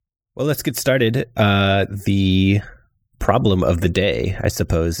Well, let's get started. The problem of the day, I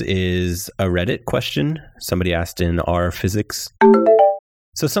suppose, is a Reddit question. Somebody asked in our physics.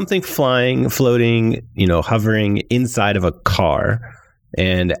 So something flying, floating, hovering inside of a car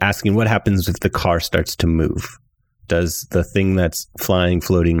and asking what happens if the car starts to move. Does the thing that's flying,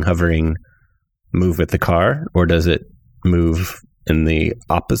 floating, hovering move with the car, or does it move in the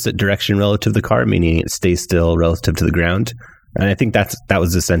opposite direction relative to the car, meaning it stays still relative to the ground? And I think that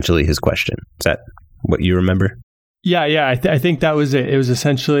was essentially his question. Is that what you remember? Yeah. I think that was it. It was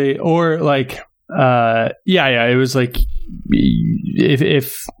essentially, or like, it was like,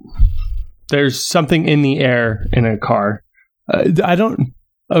 if there's something in the air in a car,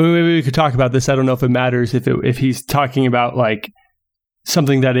 maybe we could talk about this. I don't know if it matters if he's talking about like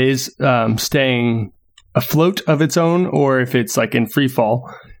something that is staying afloat of its own, or if it's like in free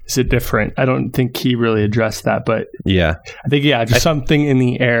fall. Is it different? I don't think he really addressed that, but yeah, I think just something in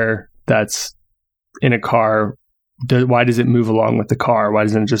the air that's in a car. Why does it move along with the car? Why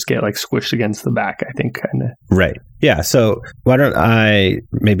doesn't it just get like squished against the back? I think kind of right. Yeah. So why don't I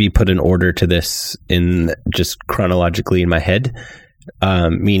maybe put an order to this in just chronologically in my head,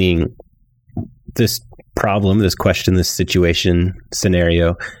 meaning this problem, this question, this situation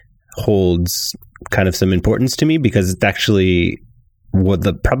scenario holds kind of some importance to me because it's actually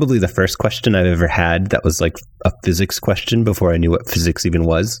probably the first question I've ever had that was like a physics question before I knew what physics even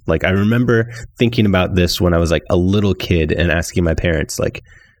was. Like I remember thinking about this when I was like a little kid and asking my parents, like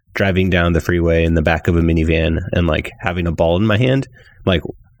driving down the freeway in the back of a minivan and like having a ball in my hand, like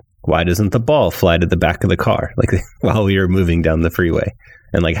why doesn't the ball fly to the back of the car like while we were moving down the freeway,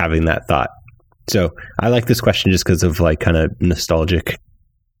 and like having that thought. So I like this question just because of like kind of nostalgic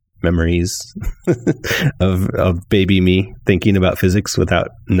memories of baby me thinking about physics without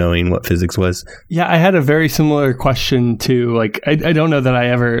knowing what physics was. Yeah, I had a very similar question too. Like, I don't know that I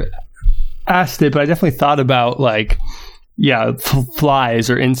ever asked it, but I definitely thought about like, flies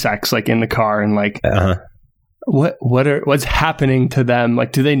or insects like in the car and like, what's happening to them?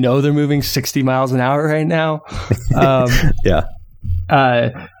 Like, do they know they're moving 60 miles an hour right now? I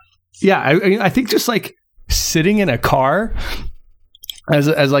think just like sitting in a car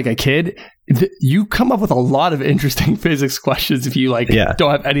as like a kid, you come up with a lot of interesting physics questions if you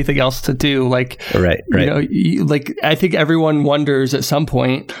don't have anything else to do. Like, right. I think everyone wonders at some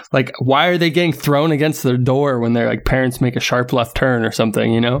point, like, why are they getting thrown against their door when their like parents make a sharp left turn or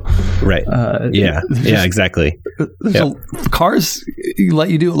something? Right. Exactly. Cars let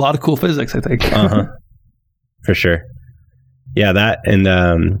you do a lot of cool physics, I think. For sure. Yeah, that and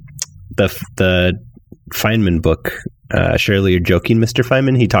the Feynman book. Surely You're Joking, Mr.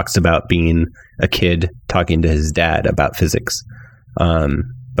 Feynman. He talks about being a kid talking to his dad about physics.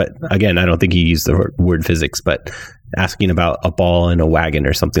 But again, I don't think he used the word physics, but asking about a ball in a wagon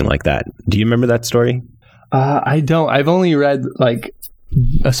or something like that. Do you remember that story? I don't. I've only read like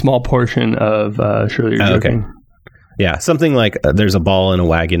a small portion of Surely You're Joking. Okay. Yeah, something like there's a ball in a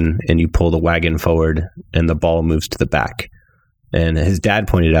wagon and you pull the wagon forward and the ball moves to the back. And his dad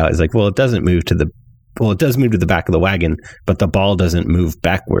pointed out, is like, well, it does move to the back of the wagon, but the ball doesn't move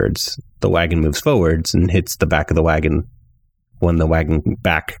backwards. The wagon moves forwards and hits the back of the wagon when the wagon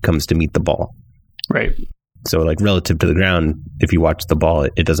back comes to meet the ball. Right. So like relative to the ground, if you watch the ball,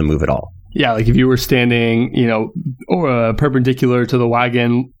 it doesn't move at all. Yeah, like if you were standing, or perpendicular to the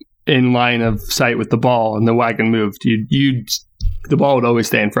wagon in line of sight with the ball and the wagon moved, the ball would always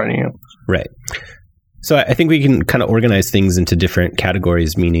stay in front of you. Right. So I think we can kind of organize things into different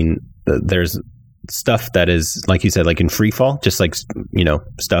categories, meaning that there's stuff that is, like you said, like in free fall, just like,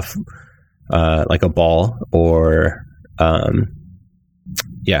 stuff like a ball or,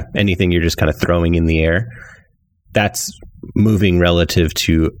 anything you're just kind of throwing in the air. That's moving relative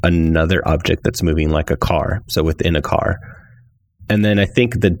to another object that's moving, like a car. So within a car. And then I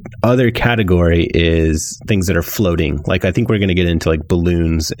think the other category is things that are floating. Like I think we're going to get into like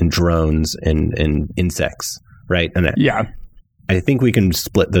balloons and drones and insects, right? And I think we can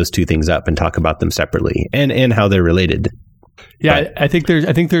split those two things up and talk about them separately and how they're related. Yeah, but I think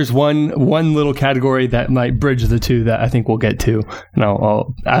there's one little category that might bridge the two that I think we'll get to, and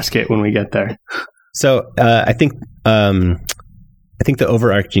I'll ask it when we get there. So I think the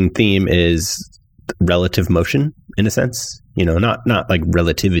overarching theme is relative motion in a sense. Not like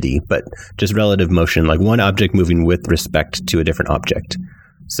relativity, but just relative motion, like one object moving with respect to a different object.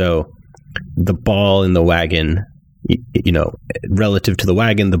 So the ball in the wagon, relative to the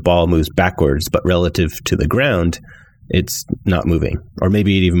wagon, the ball moves backwards, but relative to the ground, it's not moving. Or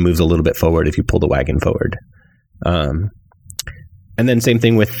maybe it even moves a little bit forward if you pull the wagon forward. And then same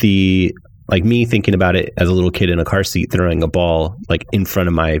thing with the like me thinking about it as a little kid in a car seat throwing a ball like in front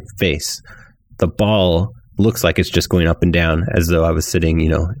of my face. The ball looks like it's just going up and down as though I was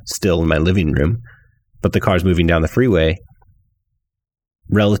sitting, still in my living room, but the car's moving down the freeway.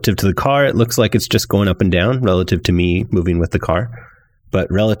 Relative to the car, it looks like it's just going up and down relative to me moving with the car. But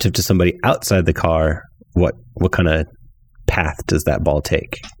relative to somebody outside the car, what kind of path does that ball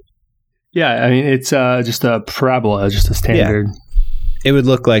take? Yeah, I mean, it's just a parabola, just a standard. Yeah. It would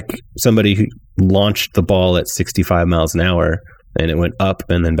look like somebody who launched the ball at 65 miles an hour and it went up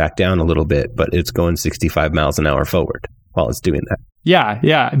and then back down a little bit, but it's going 65 miles an hour forward while it's doing that.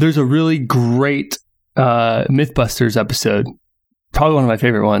 Yeah. There's a really great Mythbusters episode, probably one of my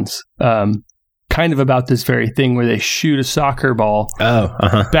favorite ones, kind of about this very thing where they shoot a soccer ball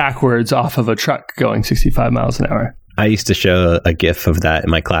backwards off of a truck going 65 miles an hour. I used to show a GIF of that in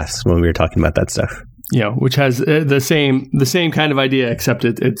my class when we were talking about that stuff. Which has the same kind of idea, except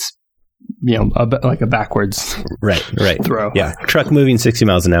it's like a backwards right throw. Yeah, truck moving 60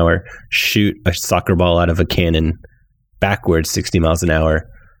 miles an hour, shoot a soccer ball out of a cannon backwards 60 miles an hour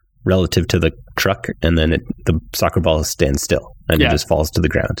relative to the truck, and then the soccer ball stands still and it just falls to the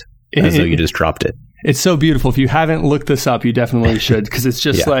ground as though you just dropped it. It's so beautiful. If you haven't looked this up, you definitely should, because it's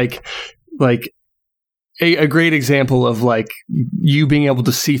just like a great example of like you being able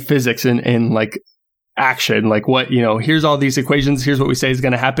to see physics in like action, like what, here's all these equations, here's what we say is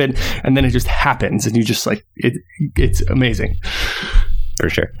going to happen, and then it just happens, and you just like it's amazing. For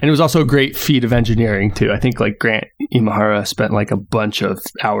sure. And it was also a great feat of engineering too. I think like Grant Imahara spent like a bunch of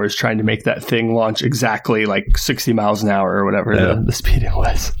hours trying to make that thing launch exactly like 60 miles an hour or whatever the speed it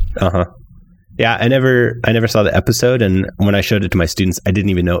was. Yeah, I never saw the episode, and when I showed it to my students, I didn't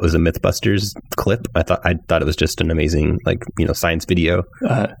even know it was a Mythbusters clip. I thought it was just an amazing science video,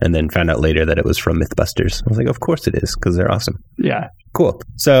 and then found out later that it was from Mythbusters. I was like, of course it is, because they're awesome. Yeah, cool.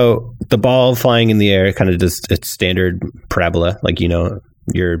 So the ball flying in the air, kind of just it's standard parabola,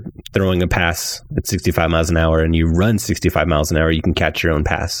 you're throwing a pass at 65 miles an hour, and you run 65 miles an hour. You can catch your own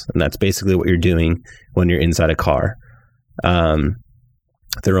pass, and that's basically what you're doing when you're inside a car.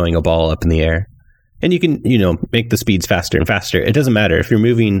 Throwing a ball up in the air, and you can make the speeds faster and faster. It doesn't matter if you're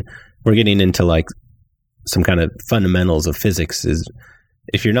moving. We're getting into like some kind of fundamentals of physics. Is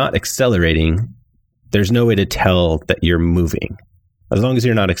if you're not accelerating, there's no way to tell that you're moving. As long as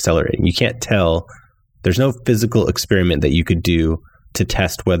you're not accelerating, you can't tell. There's no physical experiment that you could do to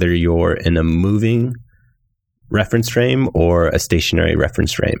test whether you're in a moving reference frame or a stationary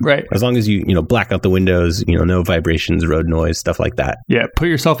reference frame. Right. As long as you black out the windows, no vibrations, road noise, stuff like that. Yeah. Put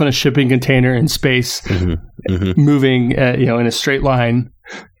yourself in a shipping container in space, moving, in a straight line.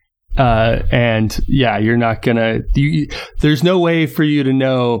 And yeah, you're not gonna, there's no way for you to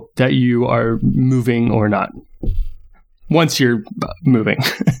know that you are moving or not once you're moving.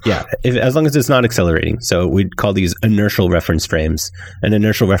 Yeah. As long as it's not accelerating. So we'd call these inertial reference frames. An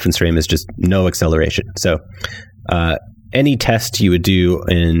inertial reference frame is just no acceleration. So any test you would do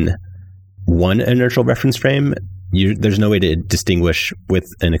in one inertial reference frame, there's no way to distinguish with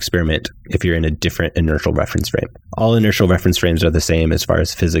an experiment if you're in a different inertial reference frame. All inertial reference frames are the same as far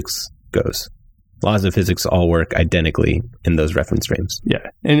as physics goes. Laws of physics all work identically in those reference frames. Yeah.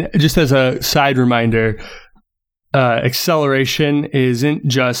 And just as a side reminder, acceleration isn't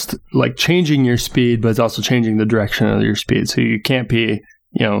just like changing your speed, but it's also changing the direction of your speed. So you can't be,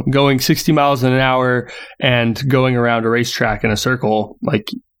 going 60 miles an hour and going around a racetrack in a circle. Like,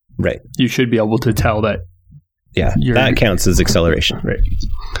 right. You should be able to tell that. Yeah, that counts as acceleration. Right.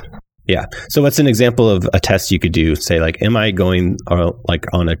 Yeah. So what's an example of a test you could do? Say like, am I going like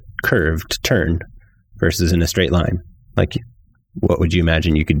on a curved turn versus in a straight line? Like, what would you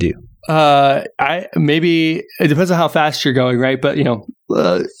imagine you could do? Maybe it depends on how fast you're going, right? But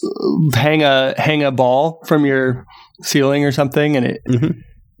hang a ball from your ceiling or something, and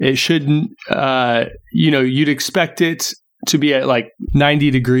it shouldn't. You'd expect it to be at like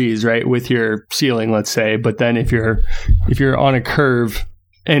 90 degrees, right, with your ceiling, let's say. But then if you're on a curve,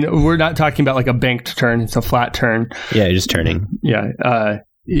 and we're not talking about like a banked turn, it's a flat turn. Yeah, you're just turning. Yeah,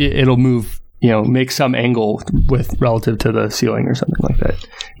 it'll move. Make some angle with relative to the ceiling or something like that.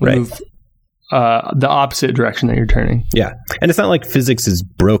 Right. Move the opposite direction that you're turning. Yeah. And it's not like physics is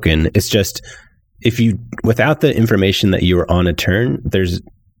broken. It's just without the information that you were on a turn, there's,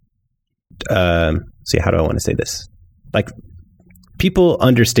 how do I want to say this? Like, people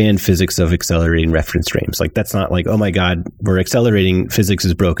understand physics of accelerating reference frames. Like, that's not like, oh my God, we're accelerating, physics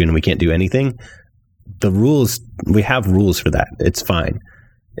is broken, we can't do anything. We have rules for that. It's fine.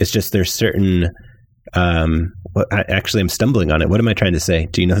 It's just there's certain. I'm stumbling on it. What am I trying to say?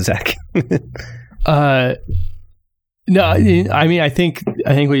 Do you know, Zach? No, I mean, I think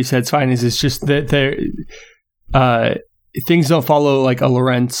what you said is fine. Is it's just that things don't follow like a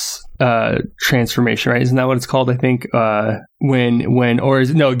Lorentz transformation, right? Isn't that what it's called? I think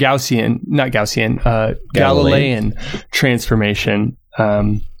Galilean transformation.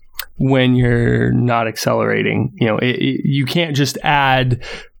 When you're not accelerating, you can't just add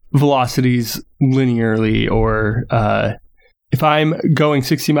velocities linearly, or if I'm going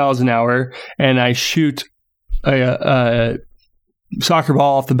 60 miles an hour and I shoot a soccer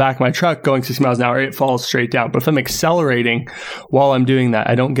ball off the back of my truck going 60 miles an hour, it falls straight down. But if I'm accelerating while I'm doing that,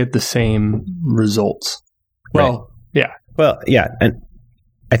 I don't get the same results. Well, right. Yeah. Well, yeah. And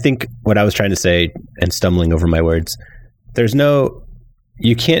I think what I was trying to say, and stumbling over my words,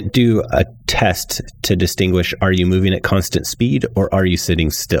 you can't do a test to distinguish, are you moving at constant speed or are you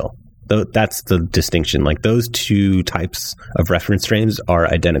sitting still? That's the distinction. Like, those two types of reference frames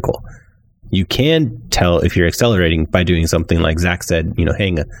are identical. You can tell if you're accelerating by doing something like Zach said,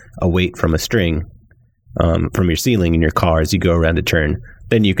 hang a weight from a string from your ceiling in your car as you go around a turn.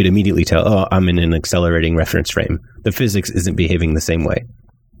 Then you could immediately tell, oh, I'm in an accelerating reference frame. The physics isn't behaving the same way.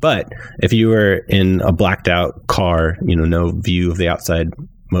 But if you were in a blacked out car, no view of the outside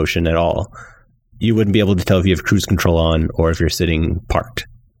motion at all, you wouldn't be able to tell if you have cruise control on or if you're sitting parked.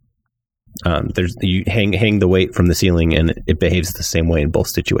 You hang the weight from the ceiling and it behaves the same way in both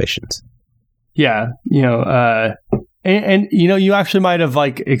situations. Yeah, and you actually might have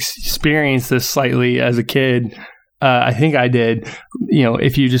like experienced this slightly as a kid. I think I did.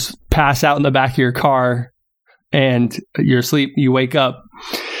 If you just pass out in the back of your car and you're asleep, you wake up,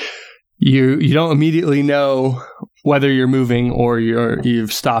 you don't immediately know whether you're moving or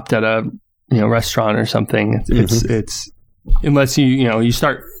you've stopped at a restaurant or something. It's unless you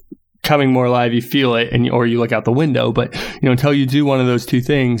start coming more alive, you feel it, or you look out the window. But until you do one of those two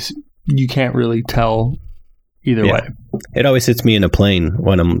things, you can't really tell either way. It always hits me in a plane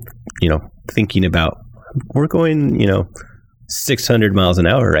when I'm thinking about, we're going 600 miles an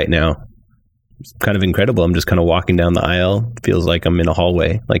hour right now. It's kind of incredible. I'm just kind of walking down the aisle. It feels like I'm in a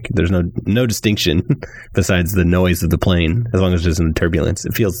hallway. Like, there's no distinction besides the noise of the plane. As long as there's no turbulence,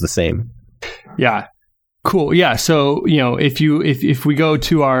 it feels the same. Yeah. Cool. Yeah. So, if we go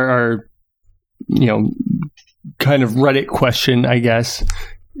to our kind of Reddit question, I guess,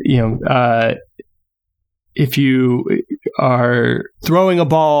 if you are throwing a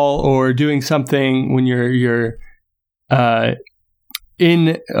ball or doing something when you're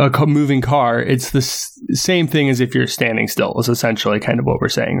in a moving car, it's the same thing as if you're standing still, is essentially kind of what we're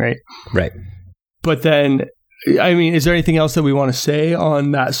saying, right? Right. But then, I mean, is there anything else that we want to say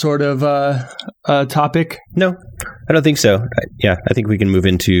on that sort of topic? No, I don't think so. I think we can move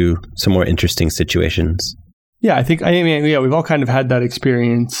into some more interesting situations. Yeah, we've all kind of had that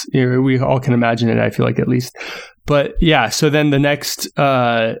experience. We all can imagine it, I feel like, at least. But yeah, so then the next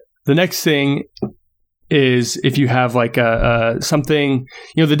thing is if you have like something,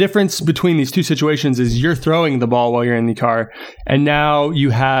 the difference between these two situations is you're throwing the ball while you're in the car, and now you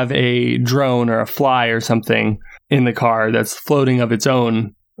have a drone or a fly or something in the car that's floating of its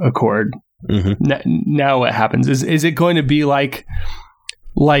own accord. Mm-hmm. Now what happens? Is it going to be like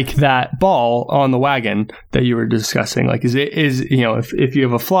that ball on the wagon that you were discussing? Like, if you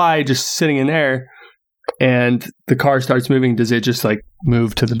have a fly just sitting in there and the car starts moving, does it just like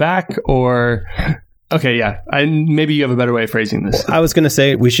move to the back? Or okay, yeah, maybe you have a better way of phrasing this. Well, I was going to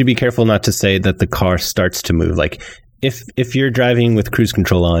say we should be careful not to say that the car starts to move. Like, if you're driving with cruise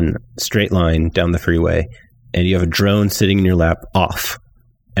control on, straight line down the freeway, and you have a drone sitting in your lap off,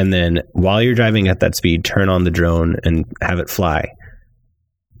 and then while you're driving at that speed, turn on the drone and have it fly,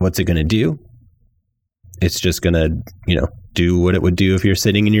 what's it going to do? It's just going to, do what it would do if you're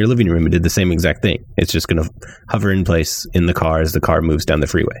sitting in your living room and did the same exact thing. It's just going to hover in place in the car as the car moves down the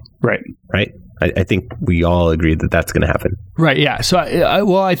freeway. Right. Right? I think we all agree that that's going to happen. Right. Yeah. So,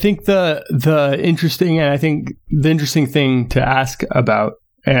 I think the interesting thing to ask about,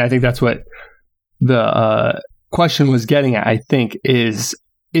 and I think that's what the question was getting at, I think, is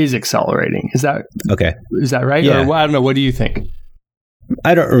accelerating. Is that okay? Is that right? Yeah. Or I don't know. What do you think?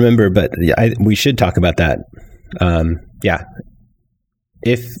 I don't remember, but we should talk about that. Yeah.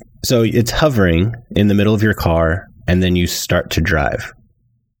 So it's hovering in the middle of your car, and then you start to drive.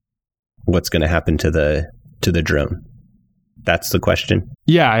 What's going to happen to the drone? That's the question.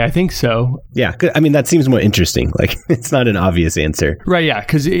 Yeah, I think so. Yeah, I mean, that seems more interesting. Like, it's not an obvious answer. Right, yeah,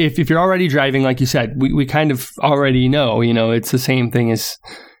 because if you're already driving, like you said, we kind of already know, it's the same thing as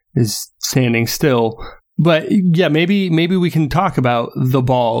standing still. But yeah, maybe we can talk about the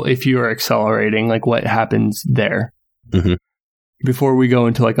ball if you are accelerating, like what happens there. Mm-hmm. Before we go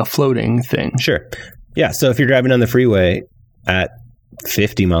into like a floating thing. Sure. Yeah. So if you're driving on the freeway at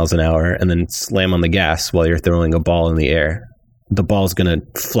 50 miles an hour and then slam on the gas while you're throwing a ball in the air, the ball's going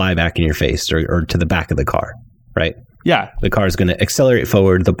to fly back in your face or to the back of the car, right? Yeah. The car is going to accelerate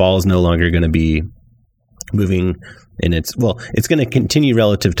forward. The ball is no longer going to be moving in it's going to continue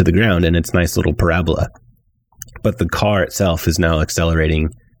relative to the ground in its nice little parabola. But the car itself is now accelerating,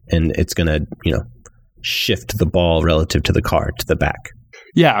 and it's going to, shift the ball relative to the car to the back.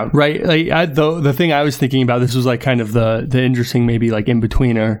 Yeah, right. Like the thing I was thinking about, this was like kind of the interesting, maybe like in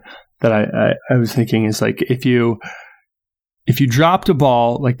betweener that I was thinking is like if you dropped a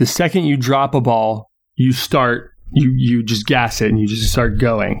ball, like the second you drop a ball, you just gas it and you just start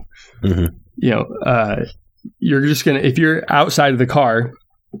going. Mm-hmm. You're just gonna, if you're outside of the car,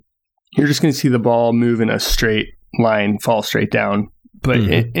 you're just gonna see the ball move in a straight line, fall straight down. But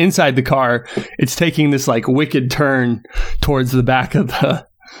inside the car, it's taking this like wicked turn towards the back of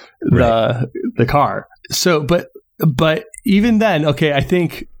the car. So, but even then, okay, I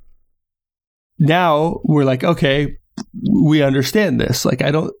think now we're like, okay, we understand this. Like,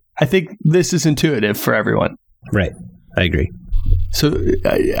 I think this is intuitive for everyone. Right. I agree. So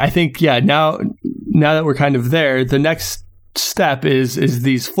I think, yeah, now that we're kind of there, the next step is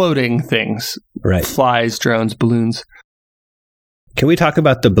these floating things, right? Flies, drones, balloons. Can we talk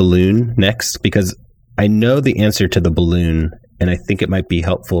about the balloon next? Because I know the answer to the balloon, and I think it might be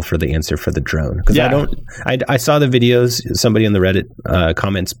helpful for the answer for the drone. Because I saw the videos. Somebody in the Reddit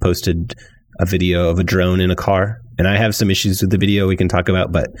comments posted a video of a drone in a car, and I have some issues with the video we can talk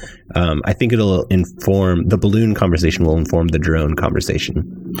about, but I think it'll inform, the balloon conversation will inform the drone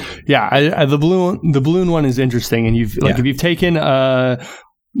conversation. Yeah, the balloon one is interesting, and if you've taken a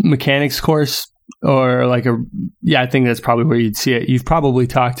mechanics course, or like I think that's probably where you'd see it. You've probably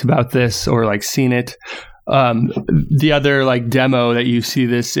talked about this or like seen it. The other like demo that you see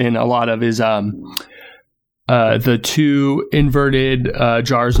this in a lot of is the two inverted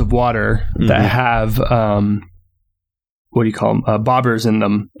jars of water that have what do you call them? Bobbers in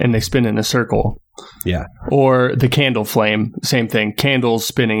them, and they spin in a circle. Yeah. Or the candle flame, same thing. Candles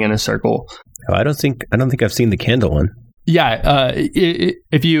spinning in a circle. Oh, I don't think I've seen the candle one. Yeah.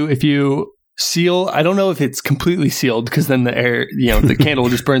 If you seal, I don't know if it's completely sealed because then the air, the candle will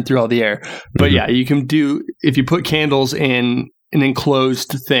just burn through all the air. But yeah, you can do, if you put candles in an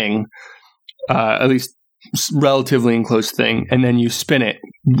enclosed thing, at least relatively enclosed thing, and then you spin it,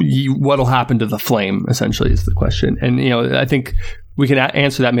 what'll happen to the flame essentially is the question. And, I think we can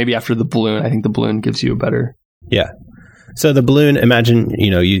answer that maybe after the balloon. I think the balloon gives you a better. Yeah. So the balloon, imagine,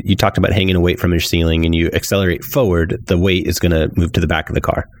 you talked about hanging a weight from your ceiling and you accelerate forward, the weight is going to move to the back of the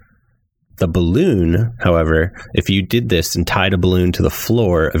car. The balloon, however, if you did this and tied a balloon to the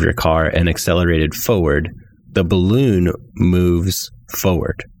floor of your car and accelerated forward, the balloon moves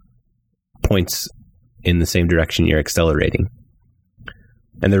forward, points in the same direction you're accelerating.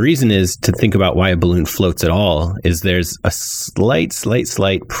 And the reason is to think about why a balloon floats at all is there's a slight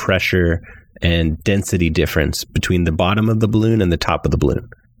pressure and density difference between the bottom of the balloon and the top of the balloon.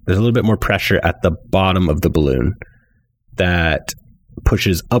 There's a little bit more pressure at the bottom of the balloon that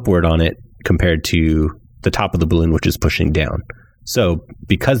pushes upward on it compared to the top of the balloon, which is pushing down. So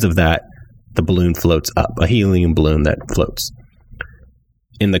because of that, the balloon floats up, a helium balloon that floats.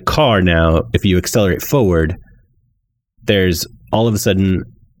 In the car now, if you accelerate forward, there's all of a sudden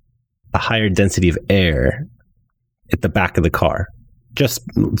a higher density of air at the back of the car. Just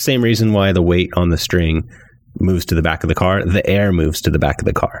same reason why the weight on the string moves to the back of the car, the air moves to the back of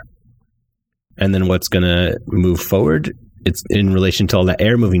the car. And then what's going to move forward? It's in relation to all that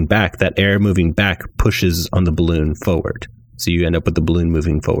air moving back. That air moving back pushes on the balloon forward. So you end up with the balloon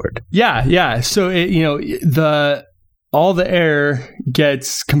moving forward. Yeah. So, all the air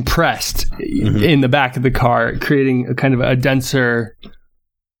gets compressed in the back of the car, creating a kind of a denser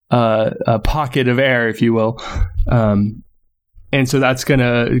a pocket of air, if you will. And so that's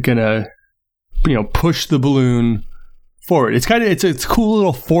gonna push the balloon forward. It's a cool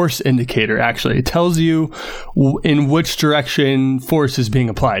little force indicator, actually. It tells you in which direction force is being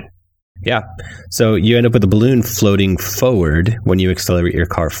applied. Yeah. So you end up with the balloon floating forward when you accelerate your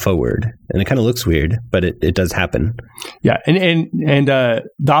car forward. And it kind of looks weird, but it does happen. Yeah. And the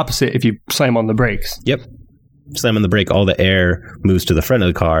opposite if you slam on the brakes. Yep. Slam on the brake, all the air moves to the front of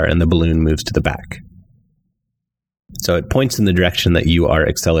the car and the balloon moves to the back. So it points in the direction that you are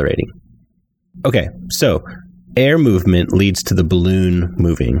accelerating. Okay. So air movement leads to the balloon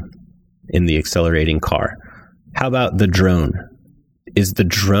moving in the accelerating car. How about the drone? Is the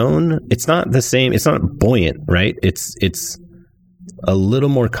drone, it's not the same, it's not buoyant, right? It's a little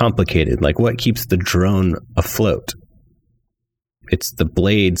more complicated. Like what keeps the drone afloat? It's the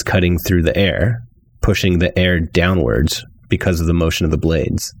blades cutting through the air pushing the air downwards because of the motion of the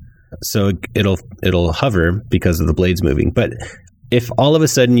blades. So it'll hover because of the blades moving. But if all of a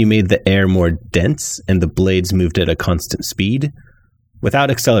sudden you made the air more dense and the blades moved at a constant speed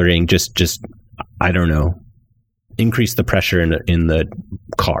without accelerating, just I don't know, increase the pressure in the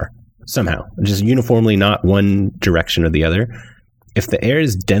car somehow, just uniformly, not one direction or the other. If the air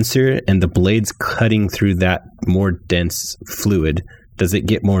is denser and the blades cutting through that more dense fluid, does it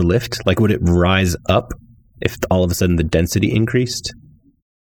get more lift? Like, would it rise up if all of a sudden the density increased?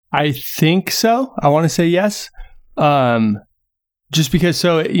 I think so. I want to say yes. Just because,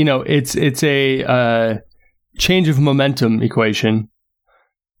 so, it's a change of momentum equation,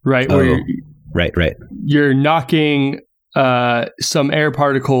 right? Oh, where right. You're knocking some air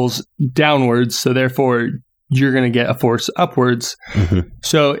particles downwards, so therefore you're going to get a force upwards. Mm-hmm.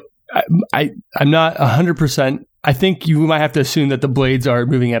 So I'm not 100%. I think you might have to assume that the blades are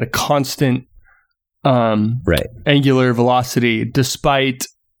moving at a constant angular velocity, despite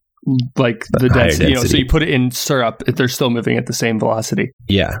like the density. So you put it in syrup, they're still moving at the same velocity.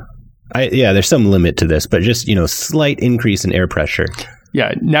 Yeah. There's some limit to this, but just, slight increase in air pressure.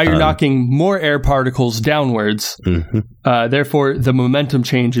 Yeah. Now you're knocking more air particles downwards. Mm-hmm. Therefore, the momentum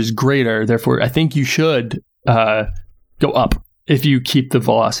change is greater. Therefore, I think you should go up if you keep the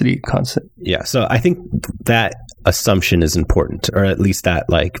velocity constant. Yeah. So I think that assumption is important, or at least that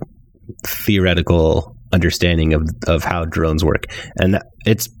like theoretical understanding of how drones work. And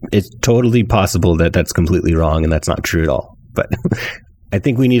it's totally possible that that's completely wrong and that's not true at all. But I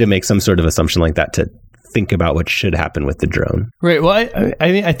think we need to make some sort of assumption like that to think about what should happen with the drone. Right. Well,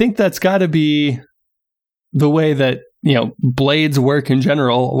 I think that's got to be the way that, blades work in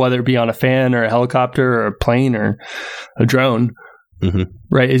general, whether it be on a fan or a helicopter or a plane or a drone. Mm-hmm.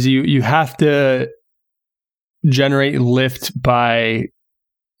 Right. Is you have to generate lift by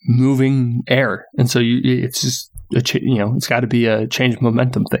moving air. And so it's just, it's got to be a change of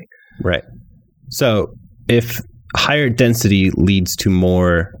momentum thing. Right. So if higher density leads to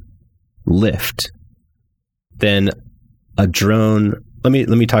more lift, then a drone, let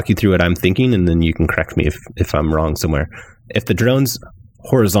me talk you through what I'm thinking, and then you can correct me if I'm wrong somewhere. If the drone's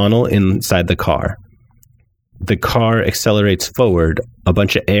horizontal inside the car accelerates forward, a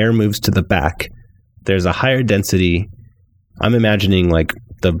bunch of air moves to the back. There's a higher density. I'm imagining like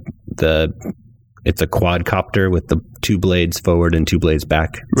it's a quadcopter with the two blades forward and two blades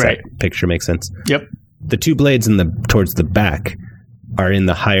back. Does that picture make sense? Yep. The two blades towards the back are in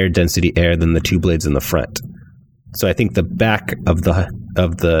the higher density air than the two blades in the front. So I think the back of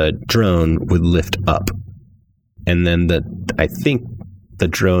the drone would lift up, and then I think the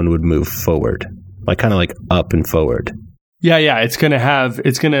drone would move forward, kind of up and forward. Yeah. It's going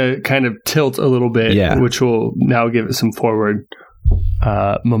to kind of tilt a little bit, which will now give it some forward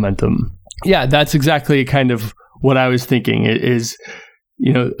momentum. Yeah, that's exactly kind of what I was thinking. It is,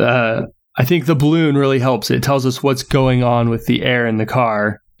 I think the balloon really helps. It tells us what's going on with the air in the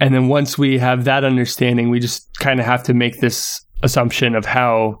car. And then once we have that understanding, we just kind of have to make this assumption of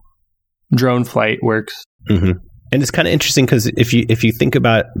how drone flight works. Mm-hmm. And it's kind of interesting because if you think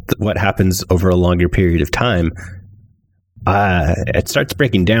about what happens over a longer period of time, it starts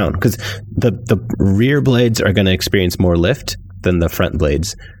breaking down because the rear blades are going to experience more lift than the front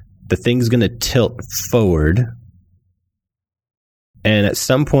blades. The thing's going to tilt forward. And at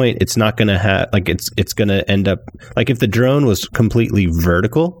some point, it's not going to have, it's going to end up, if the drone was completely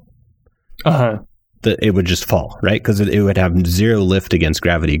vertical, it would just fall, right? Because it would have zero lift against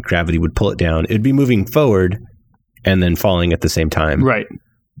gravity. Gravity would pull it down. It would be moving forward and then falling at the same time. Right.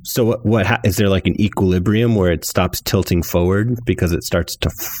 So is there an equilibrium where it stops tilting forward because it starts to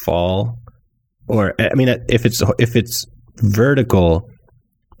fall? Or, I mean, if it's vertical,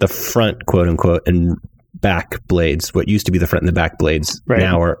 the front, quote unquote, and back blades, what used to be the front and the back blades,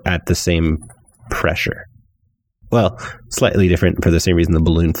 now are at the same pressure. Well, slightly different for the same reason the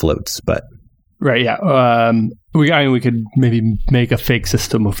balloon floats, but right, yeah. We could maybe make a fake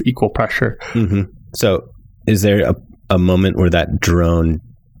system of equal pressure. Mm-hmm. So, is there a moment where that drone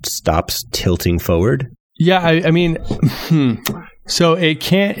stops tilting forward? Yeah, I mean, so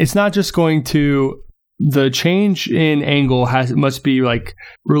it's not just going to. The change in angle must be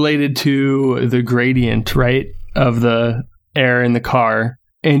related to the gradient, right, of the air in the car.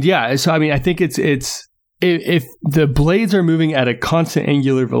 And yeah, so I mean, I think it's if the blades are moving at a constant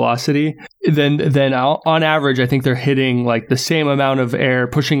angular velocity, then on average, I think they're hitting the same amount of air,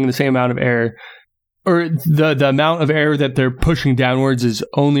 pushing the same amount of air, or the amount of air that they're pushing downwards is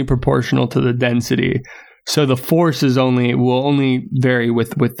only proportional to the density. So the force will only vary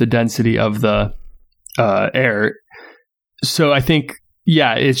with the density of the air. So I think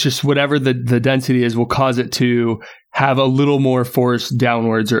yeah, it's just whatever the density is will cause it to have a little more force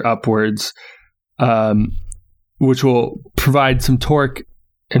downwards or upwards, which will provide some torque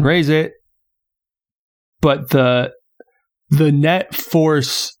and raise it. But the net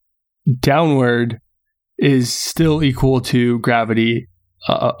force downward is still equal to gravity.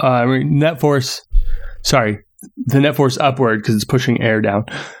 The net force upward, because it's pushing air down.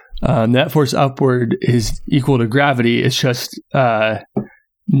 Net force upward is equal to gravity. It's just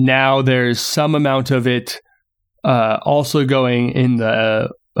now there's some amount of it also going in the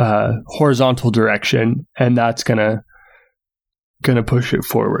horizontal direction, and that's gonna push it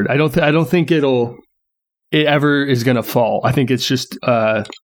forward. I don't think it ever is gonna fall. I think it's just.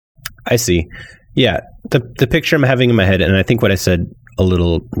 I see. Yeah, the picture I'm having in my head, and I think what I said a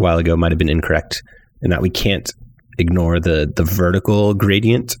little while ago might have been incorrect, in that we can't ignore the vertical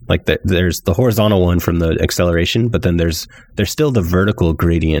gradient. Like there's the horizontal one from the acceleration, but then there's still the vertical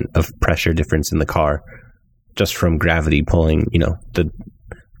gradient of pressure difference in the car, just from gravity pulling.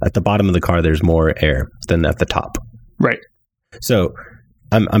 At the bottom of the car, there's more air than at the top. Right. So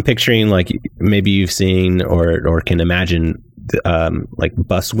I'm picturing, like, maybe you've seen or can imagine like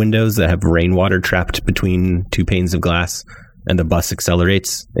bus windows that have rainwater trapped between two panes of glass, and the bus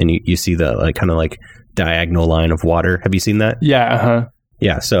accelerates, and you see the like kind of like diagonal line of water. Have you seen that? Yeah.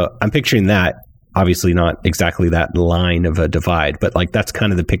 Yeah. So I'm picturing that. Obviously not exactly that line of a divide, but like that's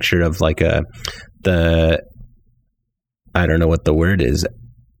kind of the picture of like I don't know what the word is.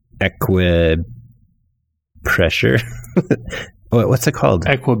 Pressure. What's it called?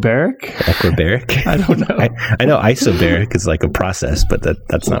 Equibaric? I don't know. I know isobaric is like a process, but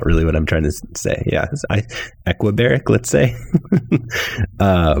that's not really what I'm trying to say. Yeah. Equibaric, let's say.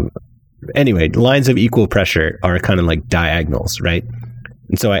 Anyway, lines of equal pressure are kind of like diagonals, right?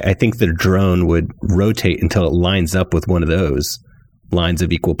 And so I think the drone would rotate until it lines up with one of those lines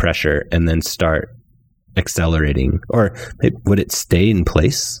of equal pressure and then start accelerating. Or would it stay in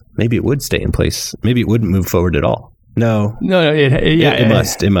place? Maybe it would stay in place. Maybe it wouldn't move forward at all. No. It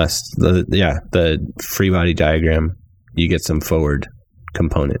must. The free body diagram, you get some forward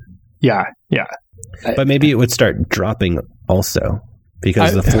component. Yeah. But maybe it would start dropping also,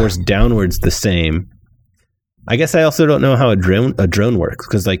 because the force downward's the same. I guess I also don't know how a drone works,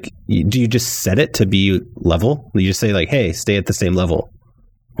 because like, do you just set it to be level? You just say like, hey, stay at the same level,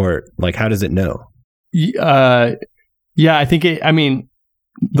 or like, how does it know? Yeah, I think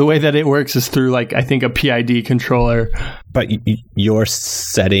the way that it works is through like, I think, a PID controller. But you're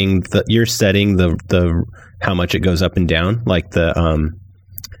setting the how much it goes up and down, like the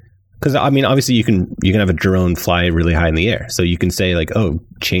because obviously you can have a drone fly really high in the air, so you can say like, oh,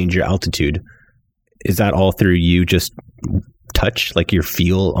 change your altitude. Is that all through you just touch, like your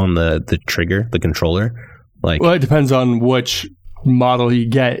feel on the trigger, the controller? Like, well, it depends on which model you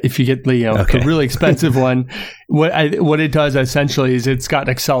get. If you get the really expensive one, what it does essentially is it's got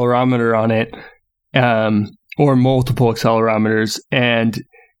an accelerometer on it, or multiple accelerometers, and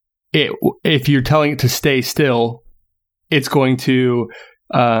if you're telling it to stay still, it's going to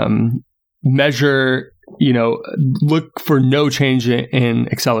measure, look for no change in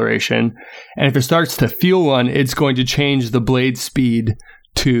acceleration, and if it starts to feel one, it's going to change the blade speed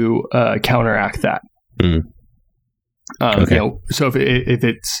to counteract that. So if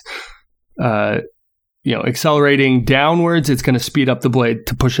it's accelerating downwards, it's going to speed up the blade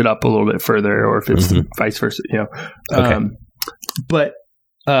to push it up a little bit further, or if it's vice versa. But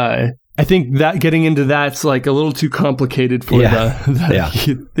I think that getting into that's like a little too complicated for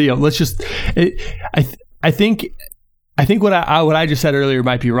let's just. I think what I just said earlier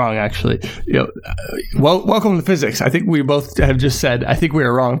might be wrong, actually. Welcome to physics. I think we both have just said, I think we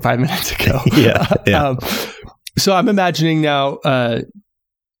were wrong 5 minutes ago. Yeah. So I'm imagining now,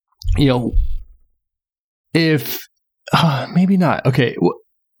 if maybe not. Okay,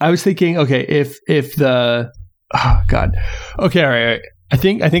 I was thinking, if the okay, all right. I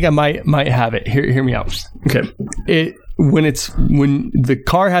think I might have it. Hear me out. Okay, when the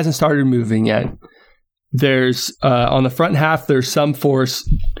car hasn't started moving yet, there's on the front half there's some force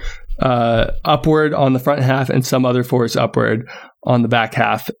upward on the front half and some other force upward on the back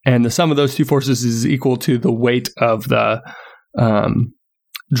half, and the sum of those two forces is equal to the weight of the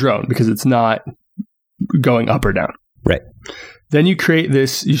drone, because it's not going up or down. Right. Then you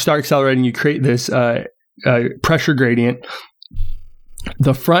start accelerating, you create this pressure gradient.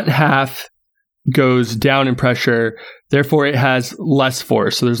 The front half goes down in pressure, therefore it has less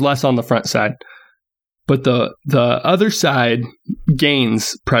force, so there's less on the front side. But the other side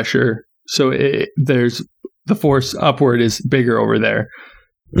gains pressure, so there's the force upward is bigger over there.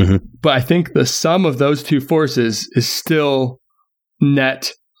 But I think the sum of those two forces is still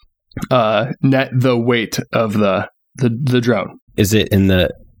net the weight of the drone. Is it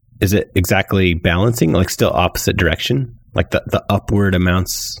exactly balancing, like still opposite direction? Like the upward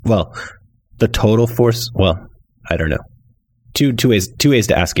amounts, well, the total force, well, I don't know. Two ways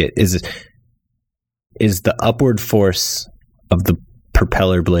to ask it. Is the upward force of the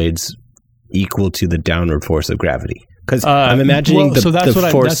propeller blades equal to the downward force of gravity? Because I'm imagining that's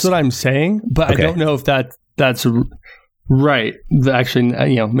what I'm saying, but okay. I don't know if that's right. Actually,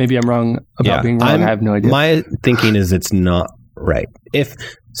 maybe I'm wrong about being wrong. I have no idea. My thinking is it's not right.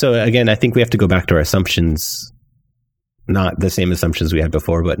 So again, I think we have to go back to our assumptions, not the same assumptions we had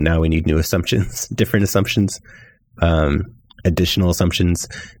before, but now we need new assumptions, different assumptions, additional assumptions.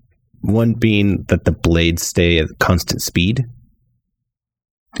 One being that the blades stay at constant speed.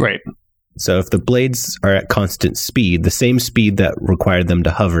 Right. So if the blades are at constant speed, the same speed that required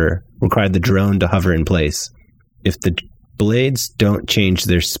the drone to hover in place, if the blades don't change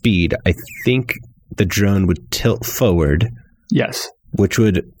their speed, I think the drone would tilt forward. Yes. Which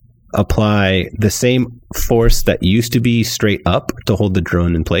would apply the same force that used to be straight up to hold the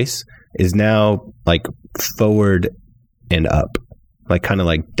drone in place is now like forward and up, like kind of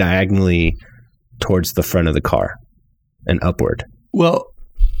like diagonally towards the front of the car and upward. Well,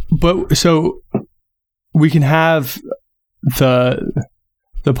 but so we can have the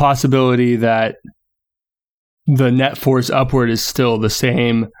possibility that the net force upward is still the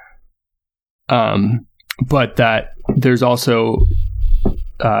same, but that there's also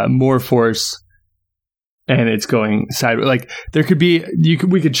more force and it's going sideways. Like there could be,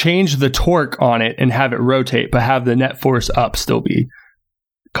 we could change the torque on it and have it rotate, but have the net force up still be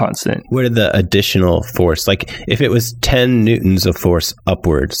constant. What are the additional force? Like if it was 10 newtons of force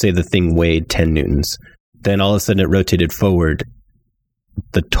upward, say the thing weighed 10 newtons, then all of a sudden it rotated forward.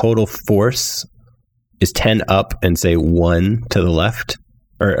 The total force is 10 up and say 1 to the left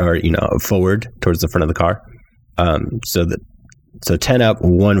or forward towards the front of the car. So 10 up,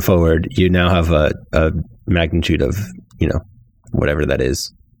 1 forward, you now have a magnitude of, whatever that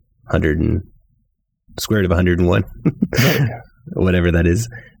is, 100 and square root of 101, whatever that is.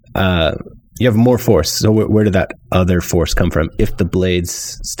 You have more force. So where did that other force come from if the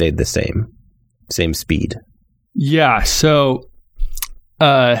blades stayed the same speed? Yeah. So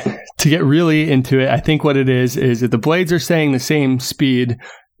to get really into it, I think what it is that the blades are staying the same speed,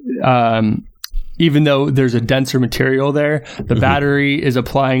 even though there's a denser material there, the battery is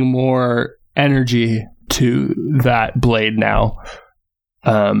applying more energy to that blade now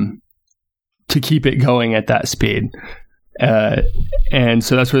to keep it going at that speed. And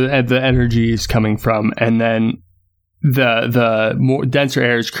so that's where the energy is coming from. And then the more denser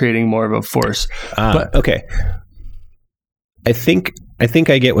air is creating more of a force. Okay. I think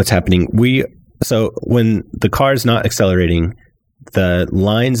I get what's happening. So when the car is not accelerating, the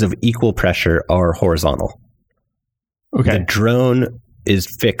lines of equal pressure are horizontal. Okay. The drone is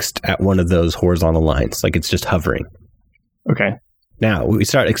fixed at one of those horizontal lines, like it's just hovering. Okay. Now, when we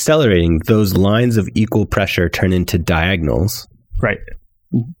start accelerating, those lines of equal pressure turn into diagonals. Right.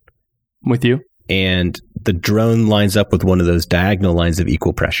 With you. And the drone lines up with one of those diagonal lines of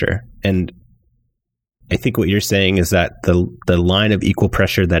equal pressure. And I think what you're saying is that the line of equal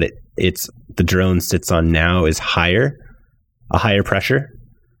pressure that the drone sits on now is a higher pressure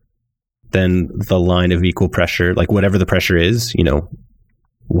than the line of equal pressure, like whatever the pressure is,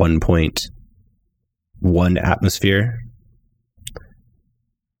 1.1 atmosphere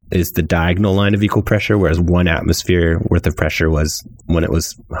is the diagonal line of equal pressure, whereas 1 atmosphere worth of pressure was when it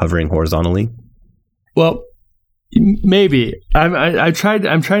was hovering horizontally. Well, maybe. I'm trying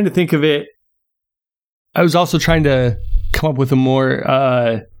to think of it. I was also trying to come up with a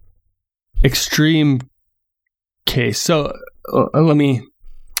more extreme case. So let me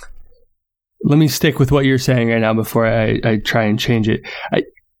stick with what you're saying right now before I try and change it.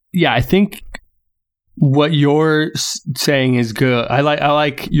 I think what you're saying is good. I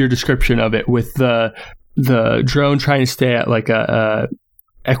like your description of it with the drone trying to stay at like a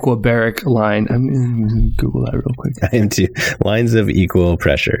equibaric line. I'm going to Google that real quick. I am too. Lines of equal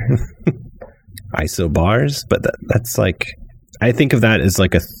pressure. Isobars, but that's like, I think of that as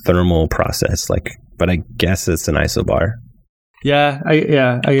like a thermal process, but I guess it's an isobar. Yeah,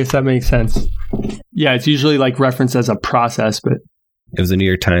 I guess that makes sense. Yeah, it's usually like referenced as a process, but it was a New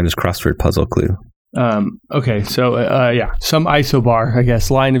York Times crossword puzzle clue. Okay, so some isobar, I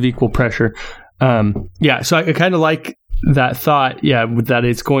guess, line of equal pressure. So I kind of like that thought. Yeah, that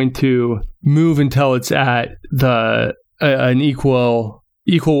it's going to move until it's at an equal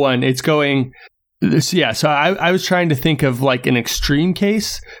one. It's going. So I was trying to think of like an extreme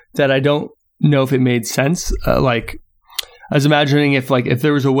case that I don't know if it made sense. I was imagining if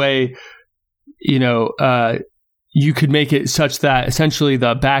there was a way, you could make it such that essentially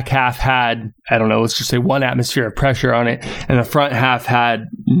the back half had, I don't know, let's just say 1 atmosphere of pressure on it, and the front half had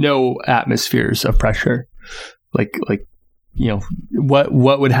no atmospheres of pressure. What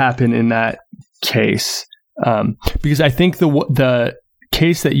would happen in that case? Because I think the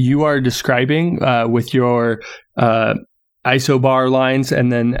case that you are describing with your isobar lines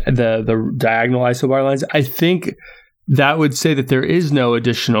and then the diagonal isobar lines, I think that would say that there is no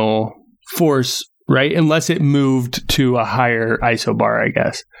additional force, right? Unless it moved to a higher isobar, I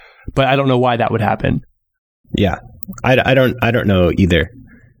guess. But I don't know why that would happen. Yeah, I don't know either.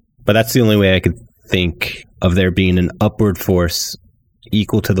 But that's the only way I could think of there being an upward force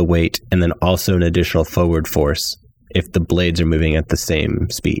equal to the weight, and then also an additional forward force if the blades are moving at the same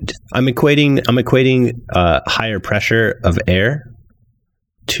speed. I'm equating higher pressure of air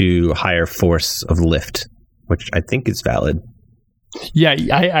to higher force of lift, which I think is valid. Yeah,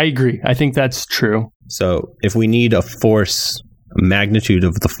 I agree. I think that's true. So if we need a magnitude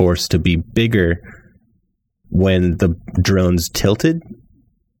of the force to be bigger when the drone's tilted,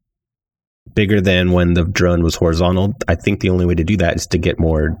 bigger than when the drone was horizontal, I think the only way to do that is to get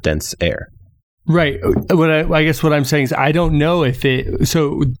more dense air. Right. I guess what I'm saying is I don't know if it.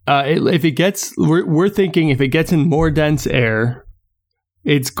 So if it gets, we're thinking if it gets in more dense air,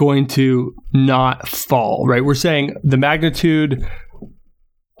 it's going to not fall. Right. We're saying the magnitude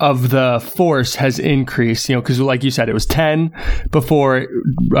of the force has increased. Because like you said, it was 10 before it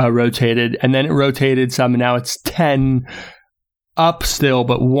rotated, and then it rotated some, and now it's 10 up still,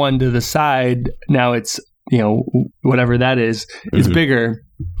 but 1 to the side. Now it's whatever that is bigger.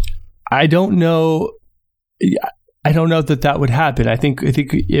 I don't know that would happen. I think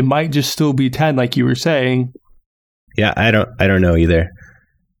it might just still be 10, like you were saying. Yeah, I don't know either.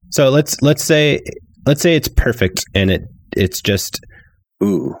 So let's say it's perfect and it's just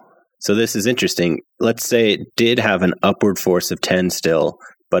ooh. So this is interesting. Let's say it did have an upward force of 10 still,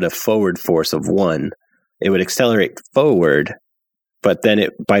 but a forward force of 1. It would accelerate forward, but then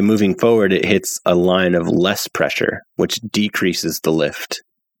by moving forward, it hits a line of less pressure, which decreases the lift.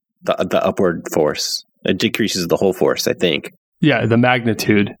 The upward force. It decreases the whole force, I think. Yeah, the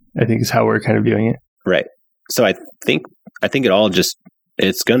magnitude, I think, is how we're kind of viewing it. Right. So I think it all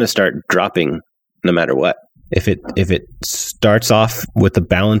it's going to start dropping no matter what. If it starts off with a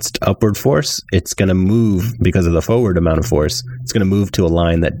balanced upward force, it's going to move because of the forward amount of force. It's going to move to a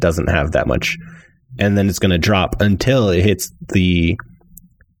line that doesn't have that much, and then it's going to drop until it hits the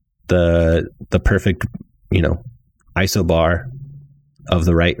perfect, isobar of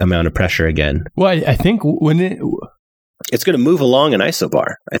the right amount of pressure again. Well, I think it's going to move along an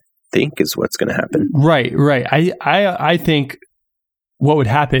isobar, I think is what's going to happen. Right. I think what would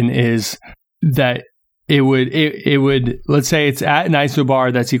happen is that it would let's say it's at an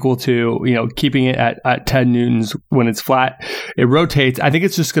isobar that's equal to, keeping it at 10 newtons when it's flat. It rotates. I think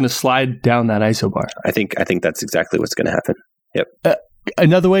it's just going to slide down that isobar. I think that's exactly what's going to happen. Yep.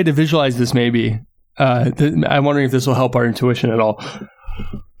 Another way to visualize this maybe, I'm wondering if this will help our intuition at all.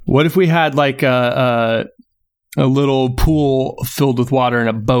 What if we had like a little pool filled with water and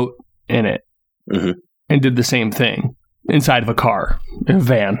a boat in it, and did the same thing inside of a car, in a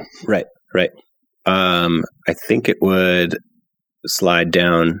van? Right. I think it would slide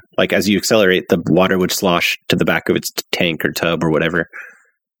down, like as you accelerate, the water would slosh to the back of its tank or tub or whatever,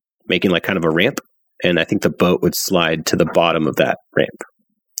 making like kind of a ramp. And I think the boat would slide to the bottom of that ramp.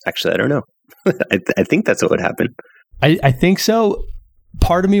 Actually, I don't know. I think that's what would happen. I think so.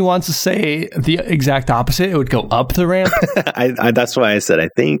 Part of me wants to say the exact opposite. It would go up the ramp. That's why I said I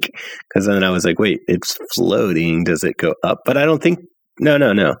think, because then I was like, wait, it's floating. Does it go up? But I don't think. No.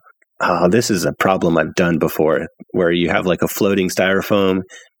 Oh, this is a problem I've done before, where you have like a floating styrofoam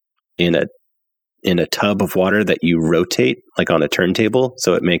in a tub of water that you rotate like on a turntable,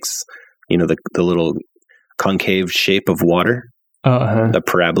 so it makes the little concave shape of water, the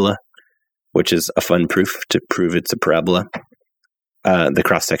parabola, which is a fun proof to prove it's a parabola. The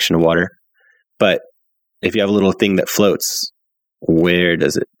cross section of water. But if you have a little thing that floats, where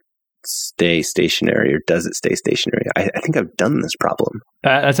does it stay stationary, or does it stay stationary? I think I've done this problem.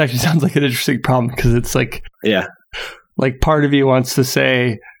 That actually sounds like an interesting problem, because it's like, yeah, like part of you wants to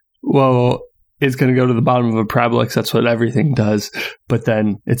say, well, it's going to go to the bottom of a parabola because that's what everything does, but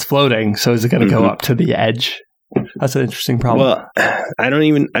then it's floating, so is it going to go up to the edge? That's an interesting problem. Well, I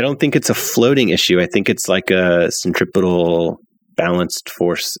don't think it's a floating issue. I think it's like a centripetal balanced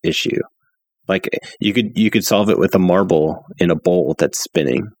force issue. Like you could solve it with a marble in a bowl that's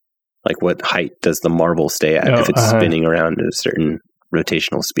spinning. Like what height does the marble stay at if it's spinning around at a certain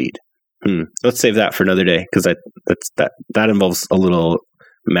rotational speed? Let's save that for another day, because that involves a little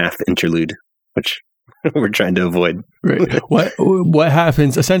math interlude, which we're trying to avoid. Right. What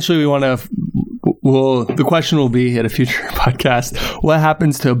happens? Essentially, we want to. Well, the question will be at a future podcast: what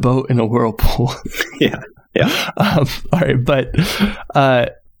happens to a boat in a whirlpool? Yeah. All right, but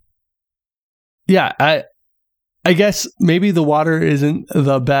I guess maybe the water isn't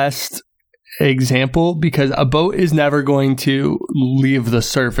the best example, because a boat is never going to leave the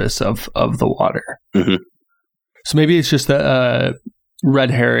surface of the water. Mm-hmm. So maybe it's just a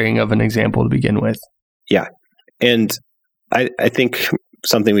red herring of an example to begin with. Yeah. And I think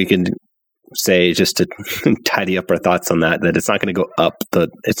something we can say, just to tidy up our thoughts on that it's not going to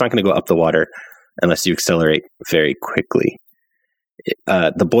go up the water unless you accelerate very quickly.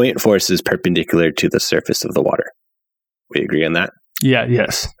 The buoyant force is perpendicular to the surface of the water. We agree on that? Yeah,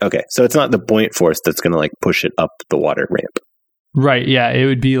 yes. Okay, so it's not the buoyant force that's going to push it up the water ramp. Right, yeah, it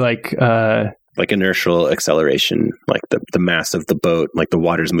would be like inertial acceleration, like the mass of the boat, like the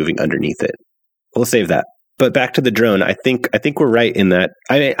water's moving underneath it. We'll save that. But back to the drone, I think we're right in that.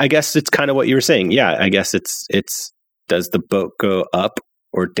 I guess it's kind of what you were saying. Yeah, I guess it's does the boat go up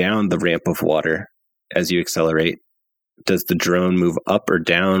or down the ramp of water as you accelerate? Does the drone move up or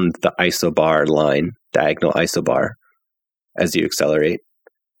down the isobar line, diagonal isobar, as you accelerate?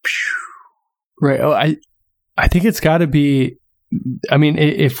 Right. Oh, I think it's got to be. I mean,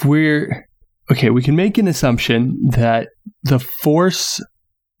 if we're okay, we can make an assumption that the force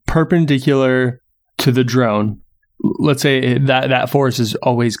perpendicular to the drone, let's say that force is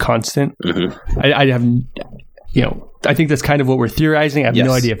always constant. Mm-hmm. I have, I think that's kind of what we're theorizing. I have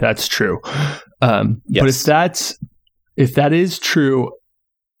no idea if that's true. But if that is true,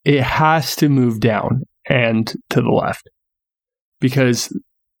 it has to move down and to the left, because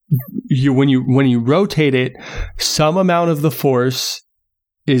when you rotate it, some amount of the force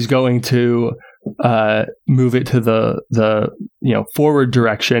is going to move it to the forward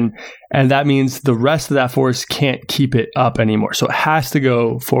direction, and that means the rest of that force can't keep it up anymore. So it has to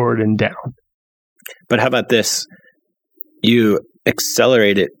go forward and down. But how about this? You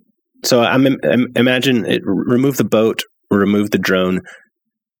accelerate it. So imagine it. Remove the boat, remove the drone.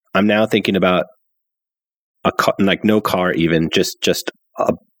 I'm now thinking about a car, like no car, even just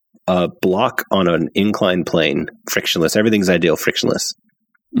a block on an inclined plane, frictionless. Everything's ideal, frictionless.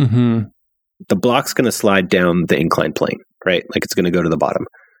 Mm-hmm. The block's going to slide down the inclined plane, right? Like it's going to go to the bottom.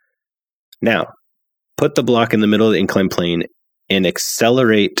 Now, put the block in the middle of the inclined plane and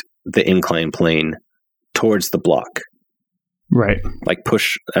accelerate the inclined plane towards the block. Right. Like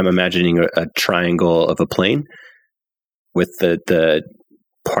push, I'm imagining a triangle of a plane with the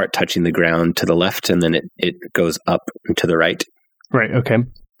part touching the ground to the left, and then it goes up and to the right. Right, okay.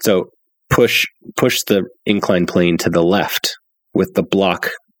 So push the inclined plane to the left with the block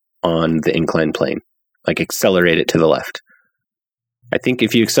on the inclined plane. Like accelerate it to the left. I think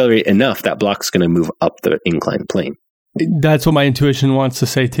if you accelerate enough, that block's going to move up the inclined plane. That's what my intuition wants to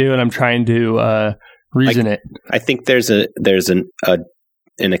say too, and I'm trying to reason it. I think there's an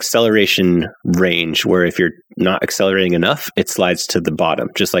acceleration range where if you're not accelerating enough, it slides to the bottom,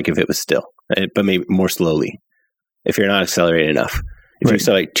 just like if it was still, but maybe more slowly. If you're not accelerating enough, if you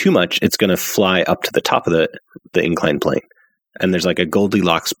accelerate too much, it's going to fly up to the top of the inclined plane. And there's like a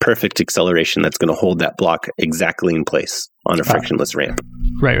Goldilocks perfect acceleration that's going to hold that block exactly in place on a frictionless ramp.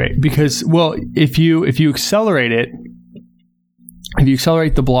 Right. Because, well, if you accelerate it, if you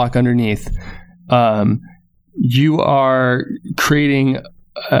accelerate the block underneath, you are creating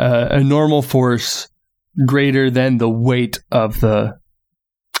a normal force greater than the weight of the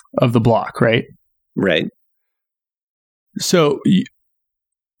block, right? Right. So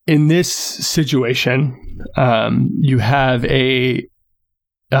in this situation, you have a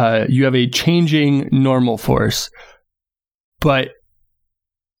changing normal force, but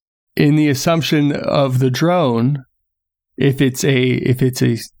in the assumption of the drone, if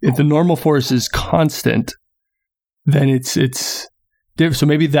the normal force is constant, then it's different. So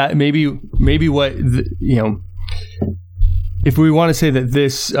maybe what if we want to say that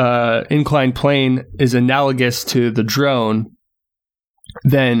this inclined plane is analogous to the drone,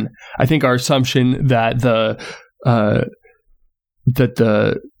 then I think our assumption that the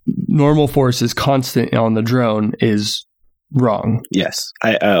normal force is constant on the drone is wrong. Yes.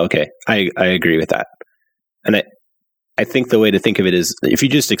 Okay. I agree with that. And I think the way to think of it is if you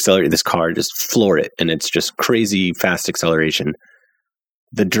just accelerate this car, just floor it, and it's just crazy fast acceleration,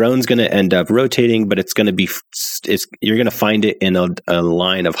 the drone's going to end up rotating, but it's going to be, you're going to find it in a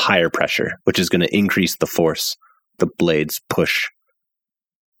line of higher pressure, which is going to increase the force the blades push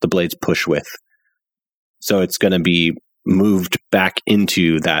with. So it's going to be moved back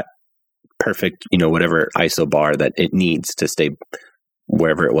into that perfect, whatever isobar that it needs to stay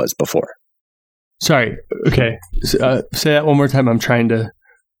wherever it was before. Sorry. Okay. Say that one more time. I'm trying to.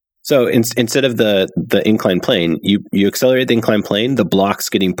 So instead of the inclined plane, you accelerate the inclined plane, the block's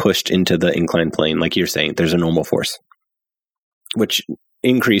getting pushed into the inclined plane. Like you're saying, there's a normal force, which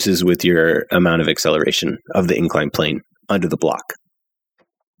increases with your amount of acceleration of the inclined plane under the block.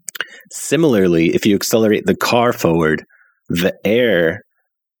 Similarly, if you accelerate the car forward, the air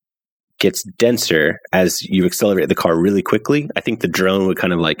gets denser as you accelerate the car really quickly. I think the drone would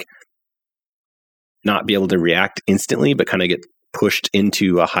kind of like not be able to react instantly, but kind of get pushed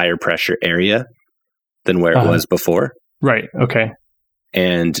into a higher pressure area than where it was before. Right. Okay.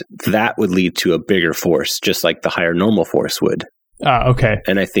 And that would lead to a bigger force, just like the higher normal force would. Okay.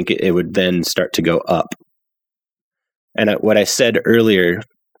 And I think it would then start to go up. And what I said earlier,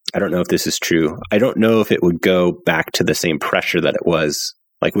 I don't know if this is true. I don't know if it would go back to the same pressure that it was.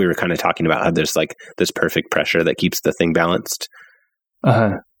 Like we were kind of talking about how there's like this perfect pressure that keeps the thing balanced.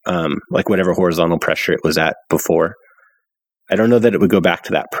 Like whatever horizontal pressure it was at before. I don't know that it would go back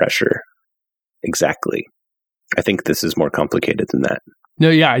to that pressure exactly. I think this is more complicated than that.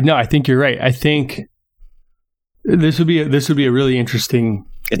 No, I think you're right. I think this would be a really interesting.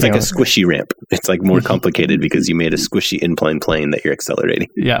 It's like a squishy ramp. It's like more complicated because you made a squishy inclined plane that you're accelerating.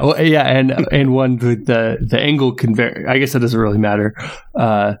 Yeah, well, yeah, and one with the angle can vary. I guess that doesn't really matter.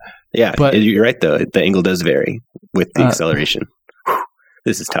 Yeah, but you're right though. The angle does vary with the acceleration.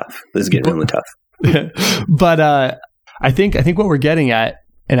 This is tough. This is getting really tough. But I think what we're getting at,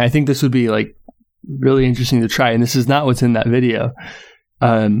 and I think this would be like really interesting to try, and this is not what's in that video,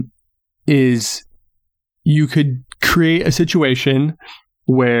 is you could create a situation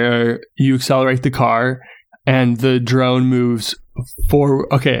where you accelerate the car and the drone moves forward.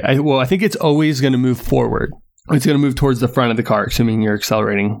 Okay, I think it's always going to move forward. It's going to move towards the front of the car, assuming you're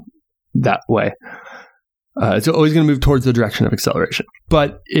accelerating that way. It's always going to move towards the direction of acceleration.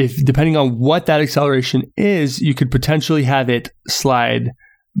 But if depending on what that acceleration is, you could potentially have it slide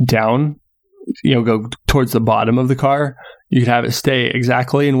down, go towards the bottom of the car. You could have it stay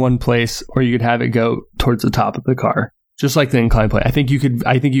exactly in one place, or you could have it go towards the top of the car, just like the inclined plane. I think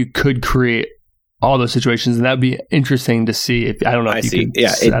you could create all those situations, and that'd be interesting to see. If I don't know if you could.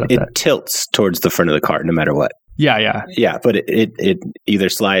 Yeah, it tilts towards the front of the car no matter what. Yeah. But it either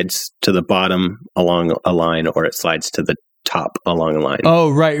slides to the bottom along a line, or it slides to the top along a line.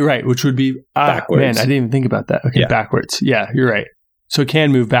 Oh, right. Which would be backwards. Man, I didn't even think about that. Okay, backwards. Yeah, you're right. So it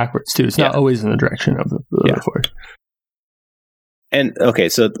can move backwards too. It's not always in the direction of the force. And okay,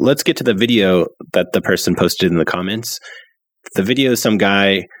 so let's get to the video that the person posted in the comments. The video is some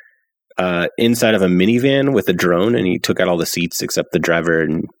guy inside of a minivan with a drone, and he took out all the seats except the driver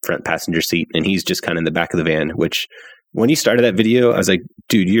and front passenger seat, and he's just kind of in the back of the van, which when he started that video, I was like,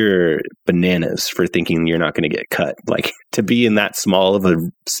 dude, you're bananas for thinking you're not going to get cut. Like, to be in that small of a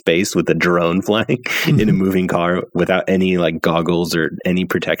space with a drone flying in a moving car without any like goggles or any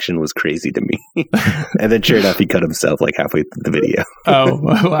protection was crazy to me. And then sure enough, he cut himself like halfway through the video.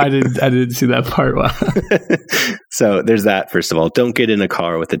 I didn't see that part. Wow. So there's that, first of all. Don't get in a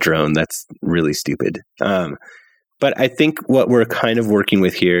car with a drone. That's really stupid. But I think what we're kind of working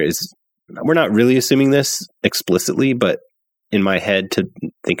with here is, we're not really assuming this explicitly, but in my head, to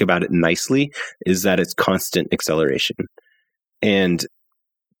think about it nicely, is that it's constant acceleration. And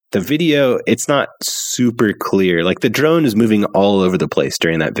the video, it's not super clear. Like the drone is moving all over the place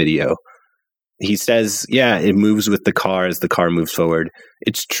during that video. He says, yeah, it moves with the car as the car moves forward.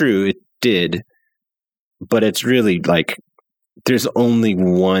 It's true, it did. But it's really like, there's only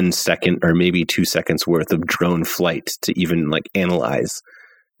 1 second or maybe 2 seconds worth of drone flight to even like analyze.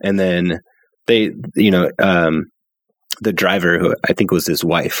 And then the driver, who I think was his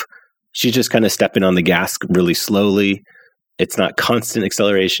wife, she's just kind of stepping on the gas really slowly. It's not constant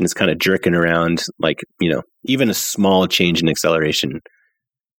acceleration. It's kind of jerking around. Like, even a small change in acceleration,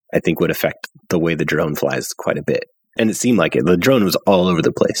 I think would affect the way the drone flies quite a bit. And it seemed like it. The drone was all over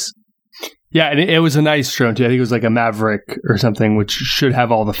the place. Yeah, and it was a nice drone too. I think it was like a Maverick or something, which should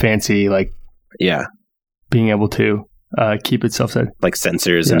have all the fancy, being able to keep itself set. Like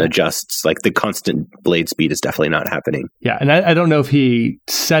sensors and adjusts. Like the constant blade speed is definitely not happening. Yeah, and I don't know if he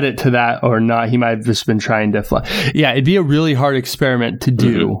set it to that or not. He might have just been trying to fly. Yeah, it'd be a really hard experiment to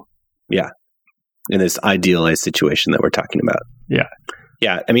do. Mm-hmm. Yeah, in this idealized situation that we're talking about. Yeah.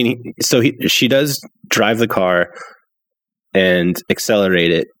 Yeah, I mean, she does drive the car and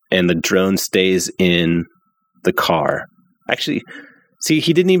accelerate it, and the drone stays in the car. Actually, See,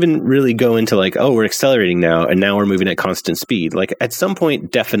 he didn't even really go into like, oh, we're accelerating now, and now we're moving at constant speed. Like at some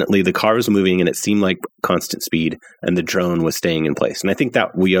point, definitely the car was moving and it seemed like constant speed, and the drone was staying in place. And I think that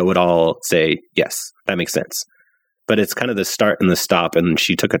we would all say, yes, that makes sense. But it's kind of the start and the stop, and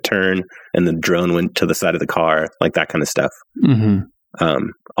she took a turn, and the drone went to the side of the car, like that kind of stuff.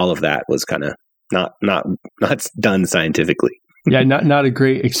 All of that was kind of not done scientifically. Yeah, not a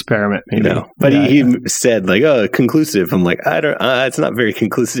great experiment, maybe. No, but he said like, "Oh, conclusive." I'm like, I don't. It's not very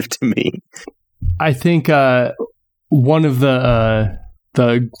conclusive to me. I think one of the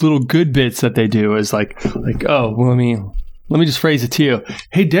little good bits that they do is like, oh, well, let me just phrase it to you.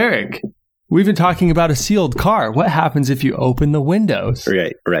 Hey, Derek, we've been talking about a sealed car. What happens if you open the windows?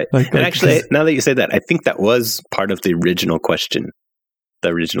 Right. Like, and actually, now that you say that, I think that was part of the original question. The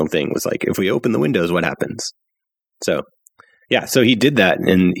original thing was like, if we open the windows, what happens? So. Yeah, so he did that,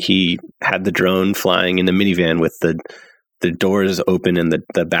 and he had the drone flying in the minivan with the doors open and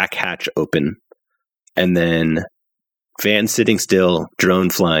the back hatch open, and then van sitting still,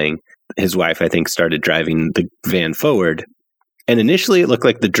 drone flying. His wife, I think, started driving the van forward, and initially it looked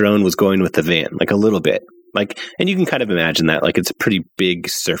like the drone was going with the van, like a little bit. Like, and you can kind of imagine that, like it's a pretty big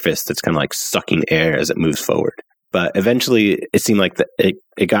surface that's kind of like sucking air as it moves forward. But eventually, it seemed like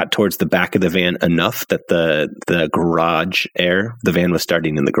it got towards the back of the van enough that the garage air, the van was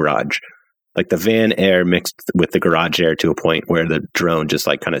starting in the garage. Like the van air mixed with the garage air to a point where the drone just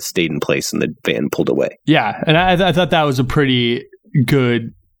like kind of stayed in place and the van pulled away. Yeah, and I thought that was a pretty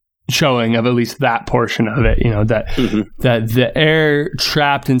good showing of at least that portion of it. You know, that the air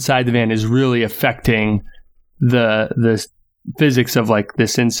trapped inside the van is really affecting the physics of like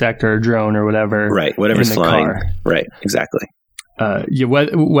this insect or a drone or whatever, right? Whatever's flying, car. Right? Exactly.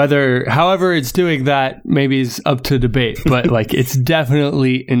 Whether, however, it's doing that maybe is up to debate, but like it's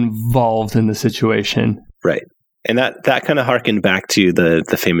definitely involved in the situation, right? And that kind of harkened back to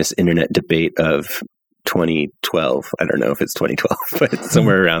the famous internet debate of 2012. I don't know if it's 2012, but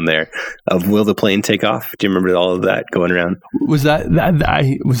somewhere around there. Of will the plane take off? Do you remember all of that going around? Was that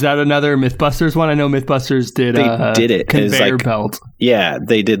another MythBusters one? I know MythBusters did. They did it. Conveyor belt. Yeah,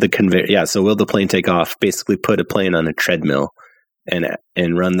 they did the conveyor. Yeah, so will the plane take off? Basically, put a plane on a treadmill and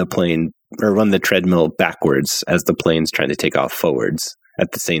run the plane or run the treadmill backwards as the plane's trying to take off forwards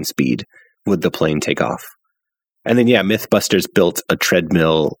at the same speed. Would the plane take off? And then, yeah, MythBusters built a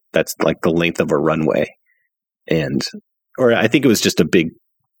treadmill that's like the length of a runway. Or I think it was just a big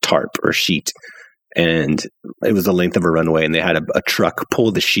tarp or sheet. And it was the length of a runway. And they had a truck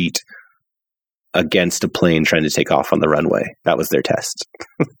pull the sheet against a plane trying to take off on the runway. That was their test.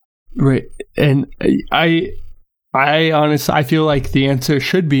 Right. And I honestly, I feel like the answer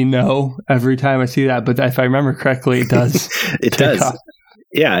should be no every time I see that. But if I remember correctly, it does. It does. Off.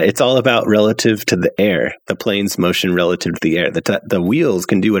 Yeah, it's all about relative to the air, the plane's motion relative to the air. The wheels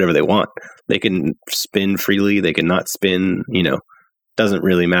can do whatever they want. They can spin freely. They can not spin, doesn't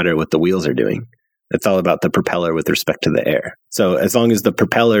really matter what the wheels are doing. It's all about the propeller with respect to the air. So as long as the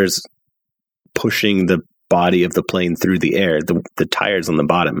propeller's pushing the body of the plane through the air, the tires on the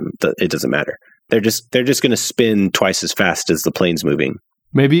bottom, it doesn't matter. They're just going to spin twice as fast as the plane's moving.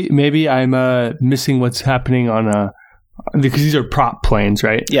 Maybe I'm missing what's happening on because these are prop planes,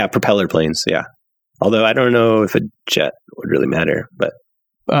 right? Yeah, propeller planes. Yeah. Although I don't know if a jet would really matter, but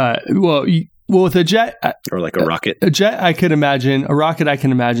well, with a jet or like a rocket, a jet I could imagine, a rocket I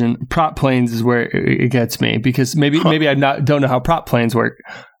can imagine. Prop planes is where it gets me because maybe I don't know how prop planes work.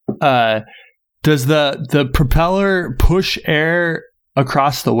 Does the propeller push air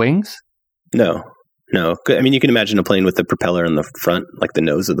across the wings? No. I mean, you can imagine a plane with the propeller on the front, like the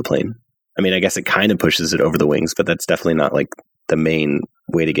nose of the plane. I mean, I guess it kind of pushes it over the wings, but that's definitely not like the main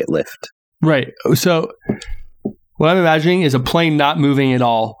way to get lift. Right. So what I'm imagining is a plane not moving at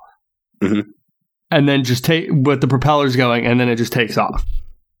all, and then just with the propellers going, and then it just takes off.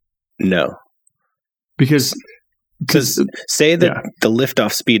 No. Because say that the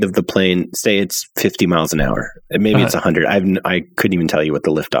liftoff speed of the plane, say it's 50 miles an hour. Maybe it's 100. I couldn't even tell you what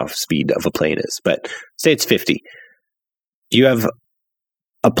the liftoff speed of a plane is, but say it's 50. You have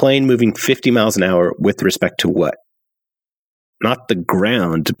a plane moving 50 miles an hour with respect to what? Not the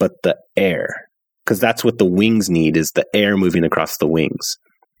ground, but the air. Because that's what the wings need, is the air moving across the wings.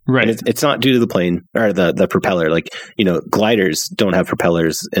 Right. And it's not due to the plane or the propeller. Like, gliders don't have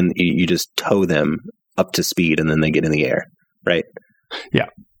propellers and you just tow them up to speed and then they get in the air. Right. Yeah.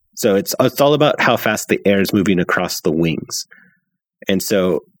 So it's all about how fast the air is moving across the wings. And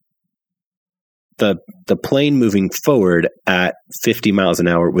so the plane moving forward at 50 miles an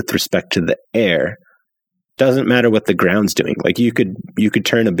hour with respect to the air doesn't matter what the ground's doing. Like you could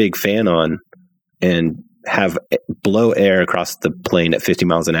turn a big fan on and blow air across the plane at 50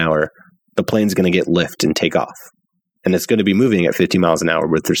 miles an hour, the plane's going to get lift and take off. And it's going to be moving at 50 miles an hour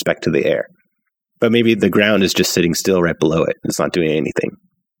with respect to the air. But maybe the ground is just sitting still right below it. It's not doing anything.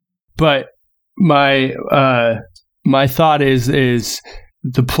 But my thought is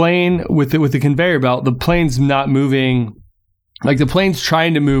the plane with the conveyor belt, the plane's not moving. Like the plane's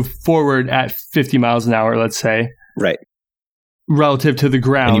trying to move forward at 50 miles an hour, let's say. Right. Relative to the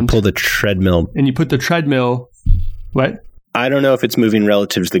ground. And you pull the treadmill. And you put the treadmill. What? I don't know if it's moving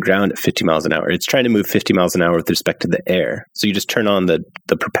relative to the ground at 50 miles an hour. It's trying to move 50 miles an hour with respect to the air. So you just turn on the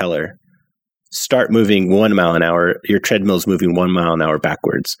propeller, start moving 1 mile an hour. Your treadmill's moving 1 mile an hour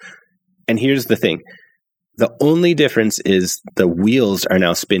backwards. And here's the thing. The only difference is the wheels are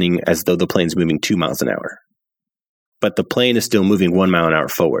now spinning as though the plane's moving 2 miles an hour. But the plane is still moving 1 mile an hour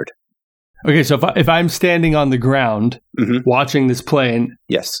forward. Okay, so if I'm standing on the ground watching this plane,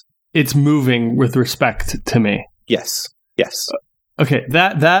 yes, it's moving with respect to me. Yes. Okay,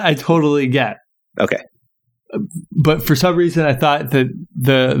 that I totally get. Okay. But for some reason, I thought that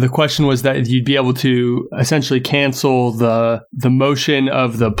the question was that you'd be able to essentially cancel the motion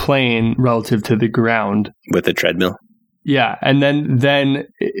of the plane relative to the ground with the treadmill. Yeah, and then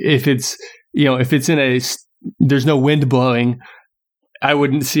if it's in there's no wind blowing, I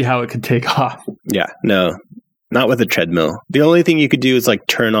wouldn't see how it could take off. Yeah, no, not with a treadmill. The only thing you could do is like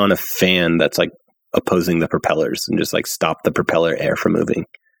turn on a fan that's like opposing the propellers and just like stop the propeller air from moving.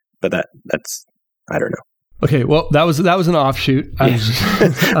 But that's I don't know. Okay, well, that was an offshoot. Yeah.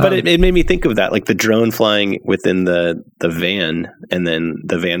 But it made me think of that, like the drone flying within the van and then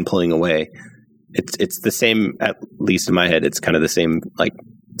the van pulling away. It's the same, at least in my head, it's kind of the same like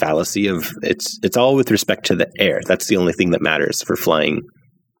fallacy of it's all with respect to the air. That's the only thing that matters for flying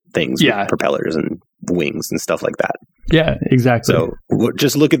things with propellers and wings and stuff like that. Yeah, exactly. So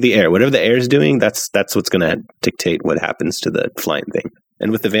just look at the air. Whatever the air is doing, that's what's going to dictate what happens to the flying thing.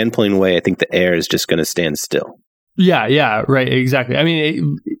 And with the van pulling away, I think the air is just going to stand still. Yeah, right, exactly. I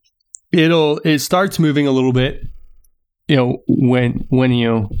mean, it starts moving a little bit, when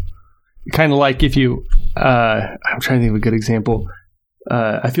you kind of like if you, I'm trying to think of a good example.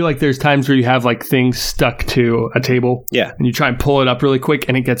 I feel like there's times where you have like things stuck to a table. Yeah. And you try and pull it up really quick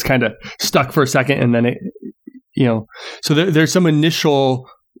and it gets kind of stuck for a second and then so there's some initial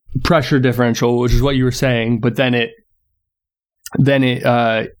pressure differential, which is what you were saying, but then it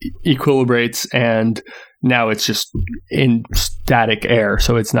equilibrates and now it's just in static air,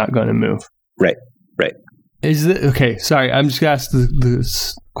 so it's not going to move. Right. Is it okay? Sorry, I'm just going to ask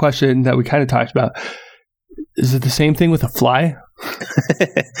this question that we kind of talked about. Is it the same thing with a fly?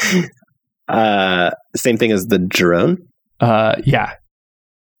 Same thing as the drone? Yeah.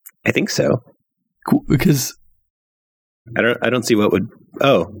 I think so. Cool, because I don't see what would.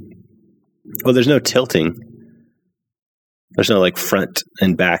 Oh, well, there's no tilting. There's no like front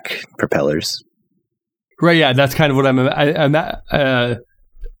and back propellers. Right. Yeah, that's kind of what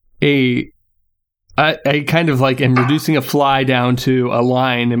I kind of like am reducing a fly down to a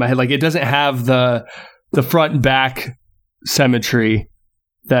line in my head. Like it doesn't have the front and back symmetry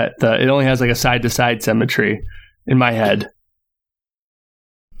that it only has like a side to side symmetry in my head.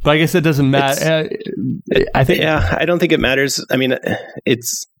 But I guess it doesn't matter. I think. Yeah, I don't think it matters. I mean,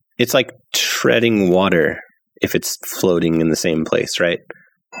 it's like treading water if it's floating in the same place, right?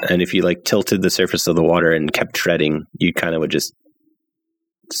 And if you like tilted the surface of the water and kept treading, you kind of would just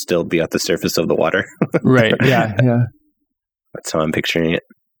still be at the surface of the water. Right. Yeah. That's how I'm picturing it.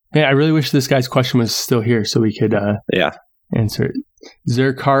 Yeah, I really wish this guy's question was still here so we could answer it.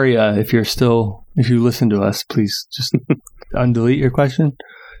 Zerkaria, if you listen to us, please just undelete your question,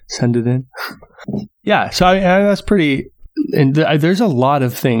 send it in. Yeah, so that's pretty. And there's a lot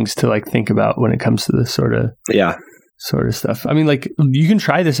of things to like think about when it comes to this sort of stuff. I mean, like you can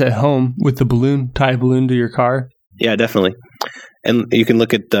try this at home with the balloon, tie a balloon to your car. Yeah, definitely. And you can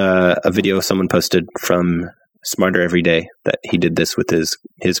look at a video someone posted from Smarter Every Day that he did this with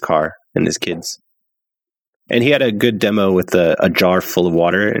his car and his kids. And he had a good demo with a jar full of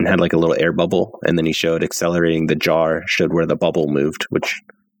water and had like a little air bubble. And then he showed accelerating the jar, showed where the bubble moved, which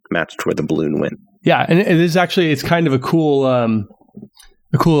matched where the balloon went. Yeah, and it's kind of a cool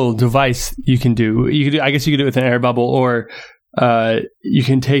device you can do. I guess you could do it with an air bubble, or you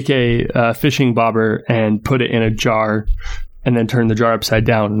can take a fishing bobber and put it in a jar and then turn the jar upside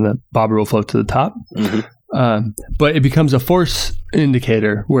down and the bobber will float to the top. Mm-hmm. But it becomes a force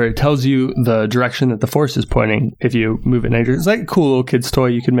indicator where it tells you the direction that the force is pointing if you move it. It's like a cool little kid's toy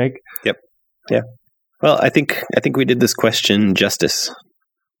you can make. Yep. Yeah. Well, I think we did this question justice.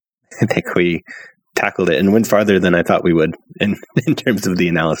 I think we tackled it and went farther than I thought we would in terms of the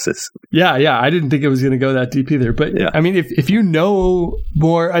analysis. Yeah. I didn't think it was going to go that deep either. But I mean, if you know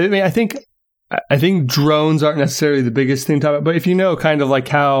more, I mean, I think drones aren't necessarily the biggest thing to talk about, but if you know kind of like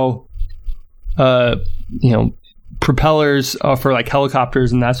how, propellers for like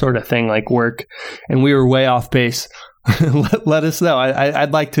helicopters and that sort of thing like work, and we were way off base, let us know.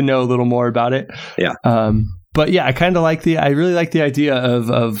 I'd like to know a little more about it. Yeah. But yeah, I really like the idea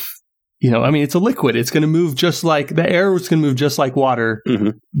of I mean, it's a liquid. It's going to move just like the air is going to move just like water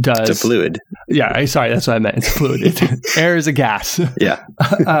does. It's a fluid. Yeah. Sorry. That's what I meant. It's fluid. Air is a gas. Yeah.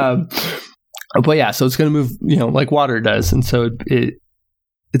 But yeah, so it's going to move, like water does. And so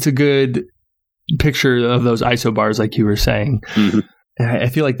it's a good picture of those isobars, like you were saying. Mm-hmm. I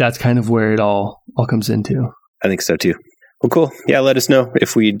feel like that's kind of where it all comes into. I think so too. Well, cool. Yeah, let us know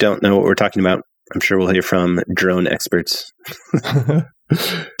if we don't know what we're talking about. I'm sure we'll hear from drone experts,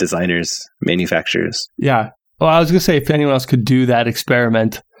 designers, manufacturers. Yeah. Well, I was going to say if anyone else could do that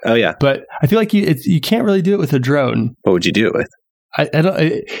experiment. Oh yeah. But I feel like you can't really do it with a drone. What would you do it with? I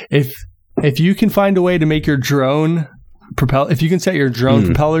don't. If you can find a way to make your drone if you can set your drone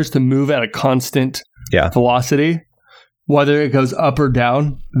propellers to move at a constant velocity, whether it goes up or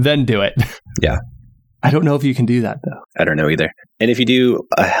down, then do it. Yeah. I don't know if you can do that, though. I don't know either. And if you do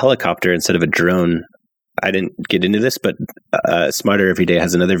a helicopter instead of a drone, I didn't get into this, but Smarter Every Day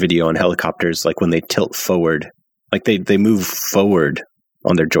has another video on helicopters, like when they tilt forward, like they move forward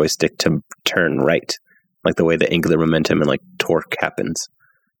on their joystick to turn right, like the way the angular momentum and like torque happens.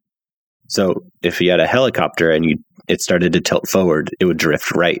 So if you had a helicopter and it started to tilt forward, it would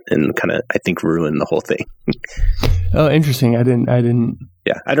drift right and kind of, I think, ruin the whole thing. Oh, interesting. I didn't.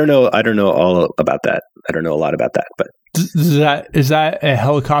 Yeah, I don't know all about that. I don't know a lot about that, but is that a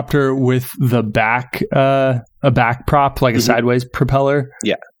helicopter with the back a back prop, like a sideways propeller?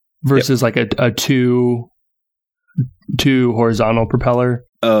 Yeah. Versus like a two horizontal propeller.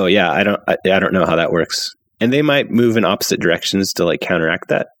 Oh yeah, I don't know how that works. And they might move in opposite directions to like counteract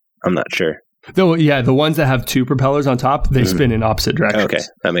that. I'm not sure. Though, yeah, the ones that have two propellers on top, they spin in opposite directions. Okay,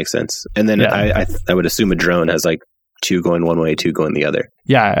 that makes sense. And then I would assume a drone has like two going one way, two going the other.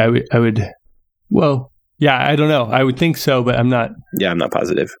 Yeah, I would. Well, yeah, I don't know. I would think so, but I'm not. Yeah, I'm not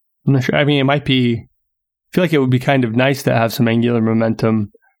positive. I'm not sure. I mean, it might be. I feel like it would be kind of nice to have some angular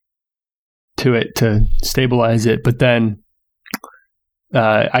momentum to it to stabilize it, but then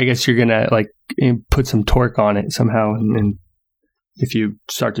I guess you're gonna like put some torque on it somehow, and if you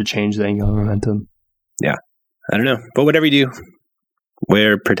start to change the angular momentum. Yeah. I don't know. But whatever you do,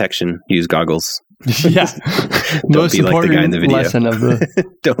 wear protection, use goggles. Yeah. Don't be like the guy in the video. Lesson of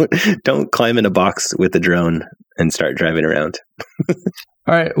the don't climb in a box with a drone and start driving around. All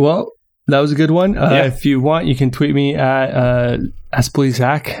right. Well, that was a good one. If you want, you can tweet me at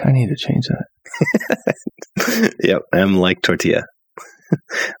 @AskBullyZach. I need to change that. Yep. I'm like tortilla.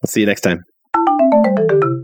 I'll see you next time.